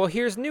of like, well,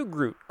 here's new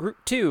Groot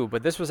 2,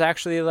 but this was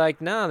actually like,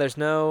 no, there's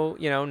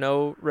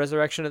no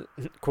resurrection,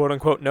 quote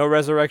unquote, no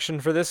resurrection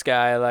for this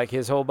guy. Like,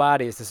 his whole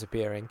body is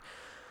disappearing.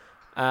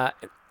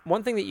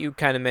 One thing that you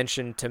kind of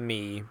mentioned to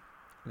me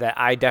that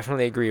I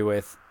definitely agree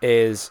with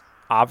is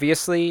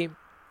obviously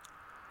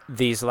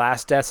these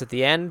last deaths at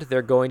the end,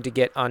 they're going to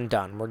get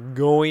undone. We're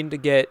going to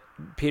get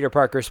Peter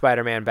Parker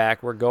Spider-Man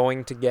back. We're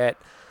going to get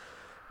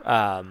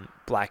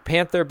Black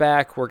Panther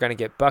back. We're gonna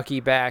get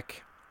Bucky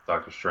back.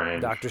 Doctor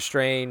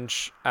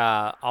Strange.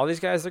 All these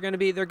guys they're gonna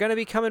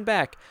be coming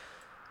back.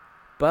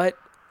 But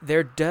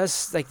there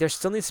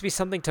still needs to be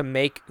something to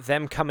make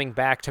them coming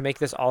back, to make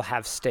this all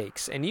have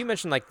stakes. And you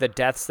mentioned like the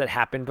deaths that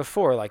happened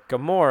before, like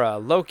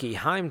Gamora, Loki,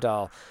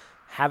 Heimdall,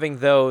 having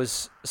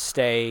those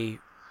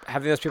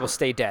people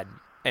stay dead.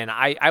 And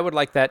I would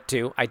like that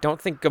too. I don't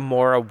think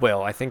Gamora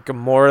will. I think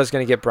Gamora is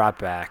going to get brought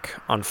back,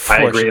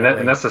 unfortunately. I agree,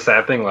 and that's the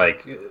sad thing.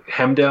 Like,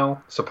 Heimdall,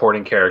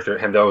 supporting character.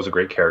 Heimdall was a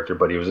great character,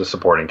 but he was a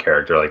supporting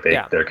character. Like,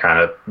 they're kind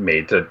of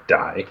made to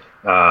die.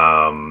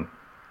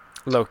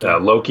 Loki.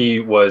 Loki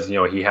was, he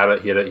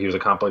was a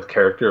complex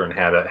character and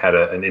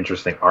an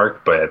interesting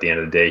arc, but at the end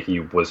of the day, he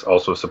was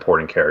also a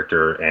supporting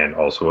character and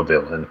also a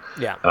villain.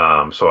 Yeah.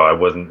 So I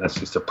wasn't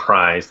necessarily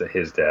surprised at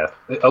his death.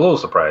 A little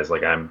surprised,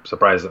 like I'm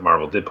surprised that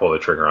Marvel did pull the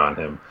trigger on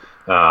him,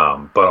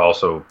 but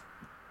also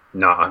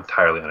not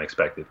entirely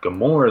unexpected.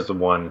 Gamora is the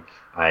one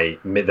I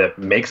admit that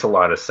makes a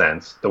lot of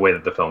sense the way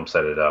that the film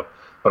set it up,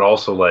 but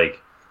also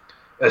like,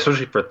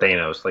 especially for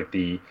Thanos, like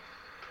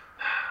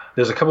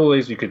there's a couple of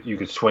ways you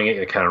could swing it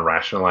and kind of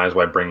rationalize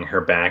why bringing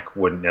her back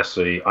wouldn't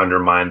necessarily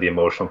undermine the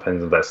emotional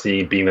impendence of that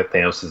scene. Being that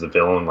Thanos is a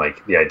villain,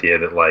 like the idea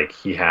that like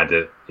he had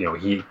to,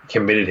 he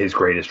committed his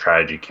greatest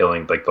tragedy,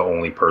 killing like the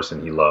only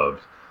person he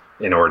loved,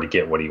 in order to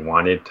get what he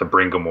wanted. To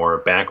bring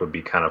Gamora back would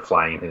be kind of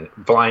flying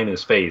in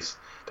his face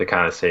to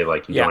kind of say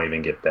like you don't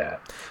even get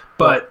that.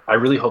 But I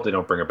really hope they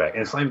don't bring her back.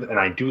 And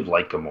I do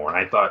like Gamora. And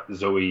I thought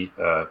Zoe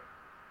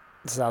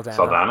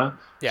Saldana.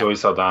 Yeah. Zoe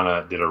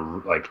Saldana did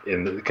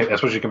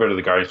especially compared to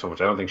the Guardians film,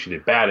 which I don't think she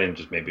did bad in,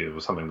 just maybe it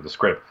was something with the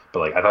script. But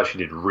like I thought she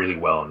did really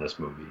well in this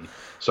movie.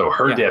 So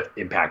her death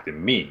impacted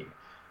me,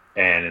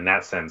 and in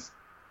that sense,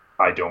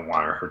 I don't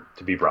want her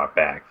to be brought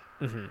back.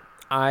 Mm-hmm.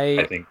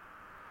 I think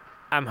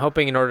I'm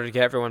hoping in order to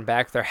get everyone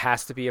back, there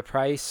has to be a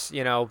price.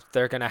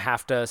 They're gonna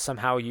have to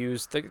somehow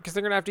use because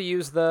they're gonna have to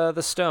use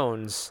the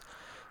stones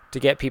to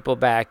get people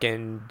back,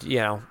 and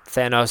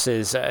Thanos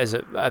is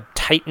a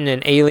titan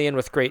and alien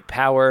with great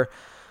power,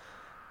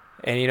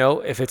 and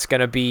if it's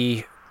gonna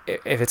be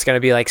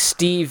like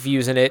Steve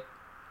using it,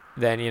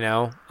 then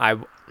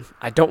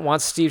I don't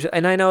want Steve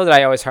and I know that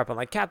I always harp on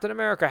like Captain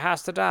America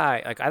has to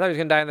die. Like I thought he was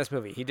gonna die in this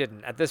movie, he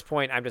didn't. At this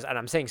point,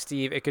 I'm saying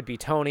Steve. It could be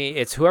Tony.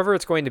 It's whoever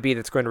it's going to be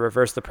that's going to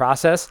reverse the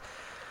process.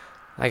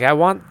 Like I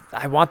want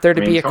there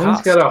to be a Tony's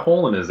cost. got a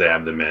hole in his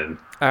abdomen.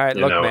 All right,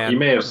 look, man. He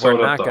may have sewed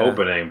up the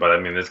opening, but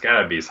there's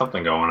got to be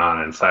something going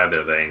on inside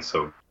there that ain't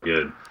so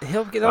good.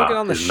 They'll get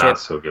on the ship. Not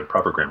so good.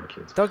 Proper grammar,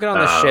 kids. They'll get on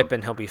the ship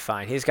and he'll be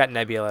fine. He's got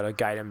Nebula to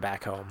guide him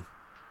back home.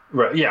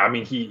 Right. Yeah.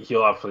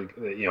 He'll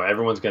obviously.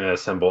 Everyone's going to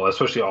assemble.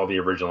 Especially all the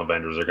original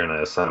Avengers are going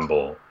to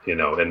assemble. In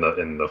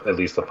the at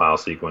least the final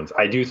sequence.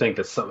 I do think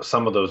that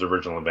some of those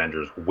original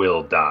Avengers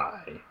will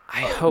die.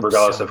 I hope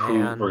regardless so, of who,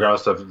 man.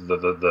 regardless of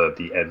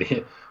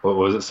the what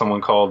was it? Someone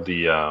called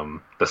the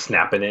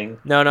snapping?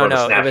 No.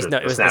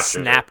 It was the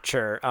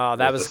Snapture. Oh,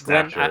 that was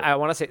Glenn. I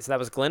want to say so. That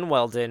was Glenn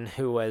Weldon,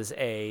 who was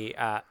a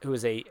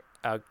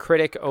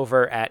critic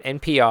over at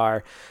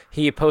NPR.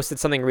 He posted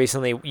something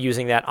recently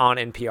using that on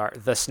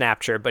NPR, the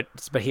Snapture, but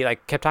he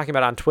like kept talking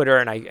about it on Twitter,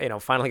 and I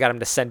finally got him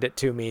to send it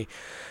to me.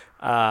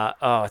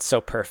 It's so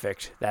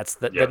perfect. That's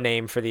the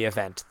name for the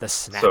event, the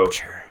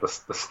Snapture.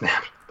 So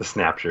the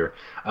Snapture.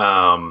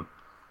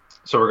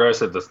 So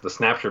regardless of the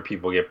Snapture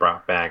people get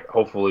brought back,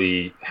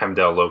 hopefully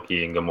Heimdall,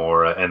 Loki, and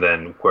Gamora, and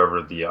then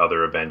whoever the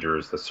other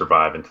Avengers that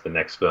survive into the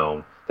next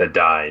film that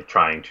die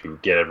trying to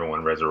get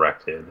everyone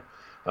resurrected.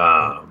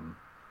 I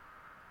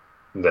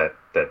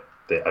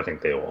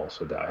think they will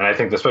also die, and I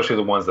think especially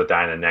the ones that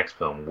die in the next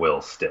film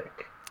will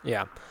stick.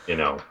 Yeah.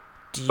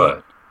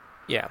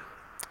 Yeah.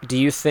 Do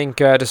you think,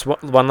 just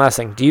one last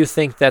thing, do you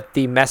think that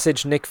the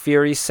message Nick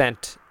Fury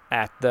sent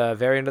at the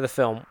very end of the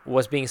film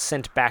was being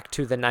sent back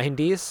to the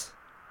 90s?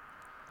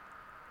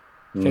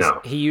 No.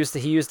 He used a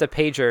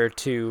pager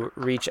to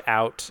reach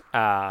out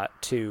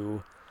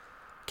to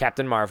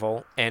Captain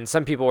Marvel, and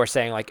some people were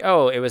saying like,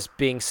 oh, it was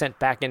being sent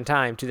back in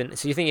time to the.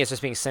 So you think it's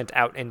just being sent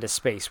out into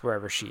space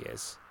wherever she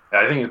is?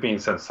 I think it's being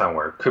sent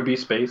somewhere. Could be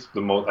space.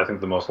 I think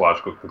the most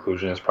logical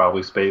conclusion is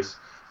probably space.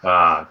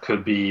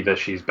 Could be that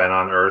she's been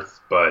on Earth,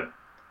 but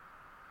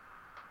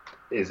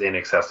is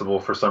inaccessible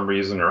for some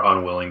reason, or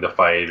unwilling to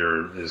fight,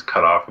 or is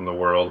cut off from the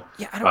world.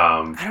 Yeah,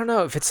 I don't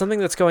know if it's something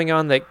that's going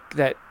on that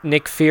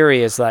Nick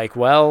Fury is like,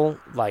 well,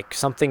 like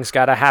something's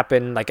got to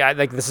happen. Like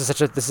this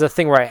is a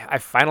thing where I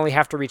finally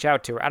have to reach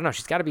out to her. I don't know.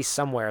 She's got to be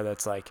somewhere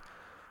that's like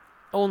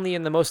only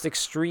in the most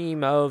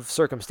extreme of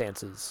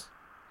circumstances.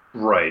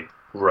 Right.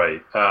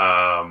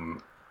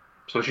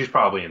 So she's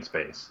probably in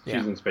space. Yeah.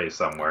 She's in space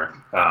somewhere.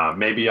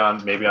 Maybe on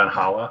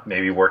Hala.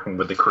 Maybe working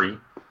with the Kree.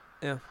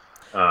 Yeah.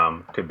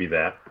 Could be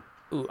that.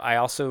 Ooh, I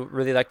also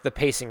really liked the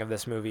pacing of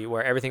this movie,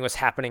 where everything was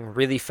happening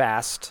really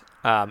fast.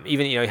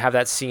 Even you have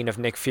that scene of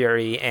Nick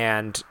Fury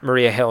and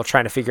Maria Hill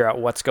trying to figure out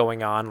what's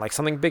going on, like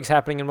something big's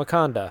happening in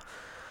Wakanda.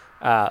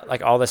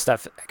 Like all this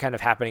stuff kind of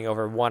happening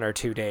over 1 or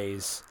 2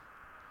 days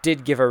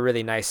did give a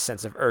really nice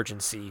sense of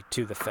urgency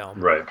to the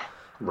film. Right.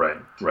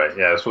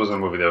 Yeah, this wasn't a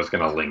movie that was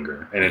going to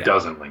linger, and it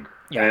doesn't linger.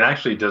 Yeah. And it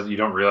actually does. You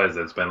don't realize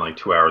that it's been like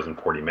 2 hours and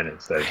 40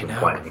 minutes that it's been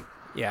playing.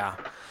 Yeah.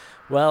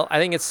 Well, I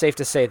think it's safe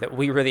to say that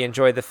we really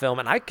enjoyed the film,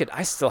 and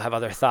I still have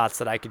other thoughts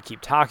that I could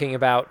keep talking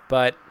about,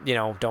 but,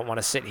 don't want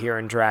to sit here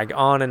and drag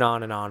on and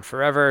on and on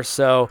forever.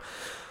 So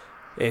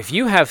if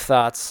you have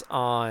thoughts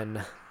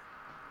on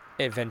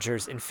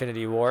Avengers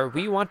Infinity War,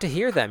 we want to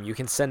hear them. You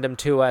can send them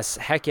to us,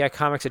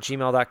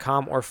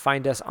 heckyeahcomics@gmail.com, or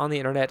find us on the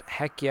internet,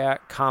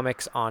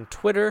 heckyeahcomics on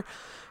Twitter.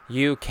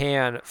 You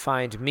can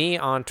find me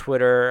on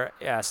Twitter,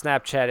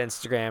 Snapchat,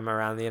 Instagram,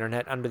 around the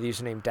internet under the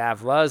username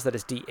Davluz. That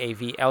is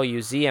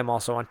DAVLUZ. I'm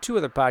also on 2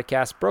 other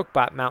podcasts,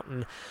 Brokebot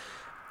Mountain,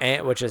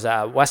 which is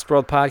a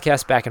Westworld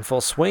podcast back in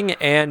full swing,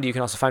 and you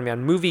can also find me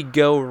on Movie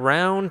Go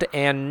Round.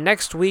 And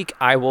next week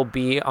I will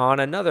be on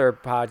another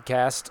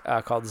podcast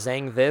called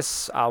Zang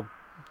This. I'll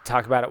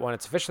talk about it when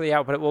it's officially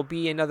out, but it will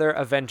be another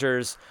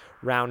Avengers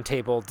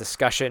roundtable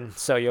discussion,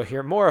 so you'll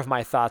hear more of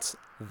my thoughts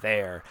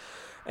there.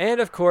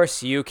 And of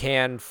course, you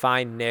can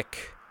find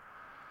Nick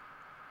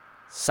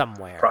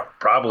somewhere.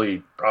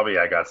 Probably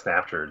I got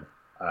snaptured.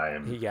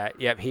 He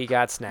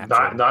got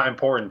snaptured. Not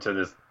important to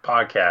this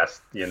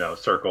podcast,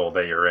 circle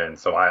that you're in.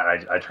 So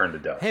I turned to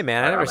dust. Hey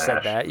man, I never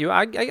said that.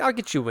 I'll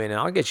get you in.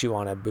 I'll get you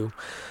on it, boo.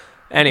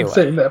 Anyway, I'm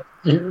saying that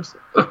for years.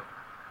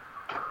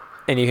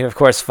 And you can of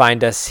course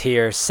find us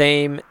here,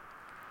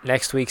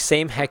 next week,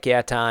 same Heck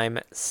Yeah time,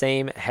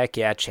 same Heck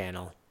Yeah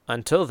channel.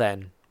 Until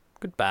then,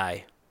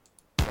 goodbye.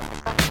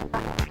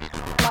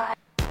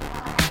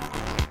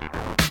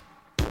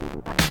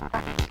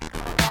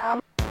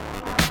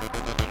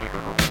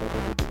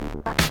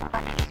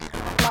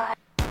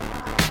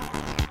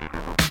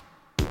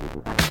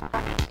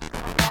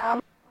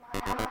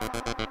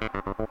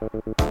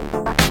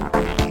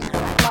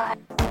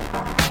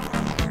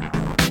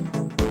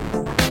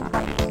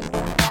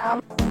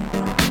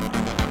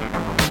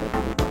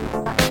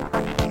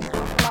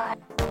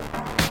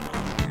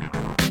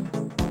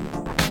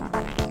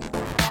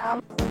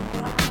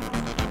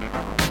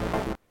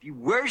 The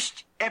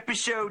worst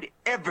episode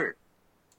ever.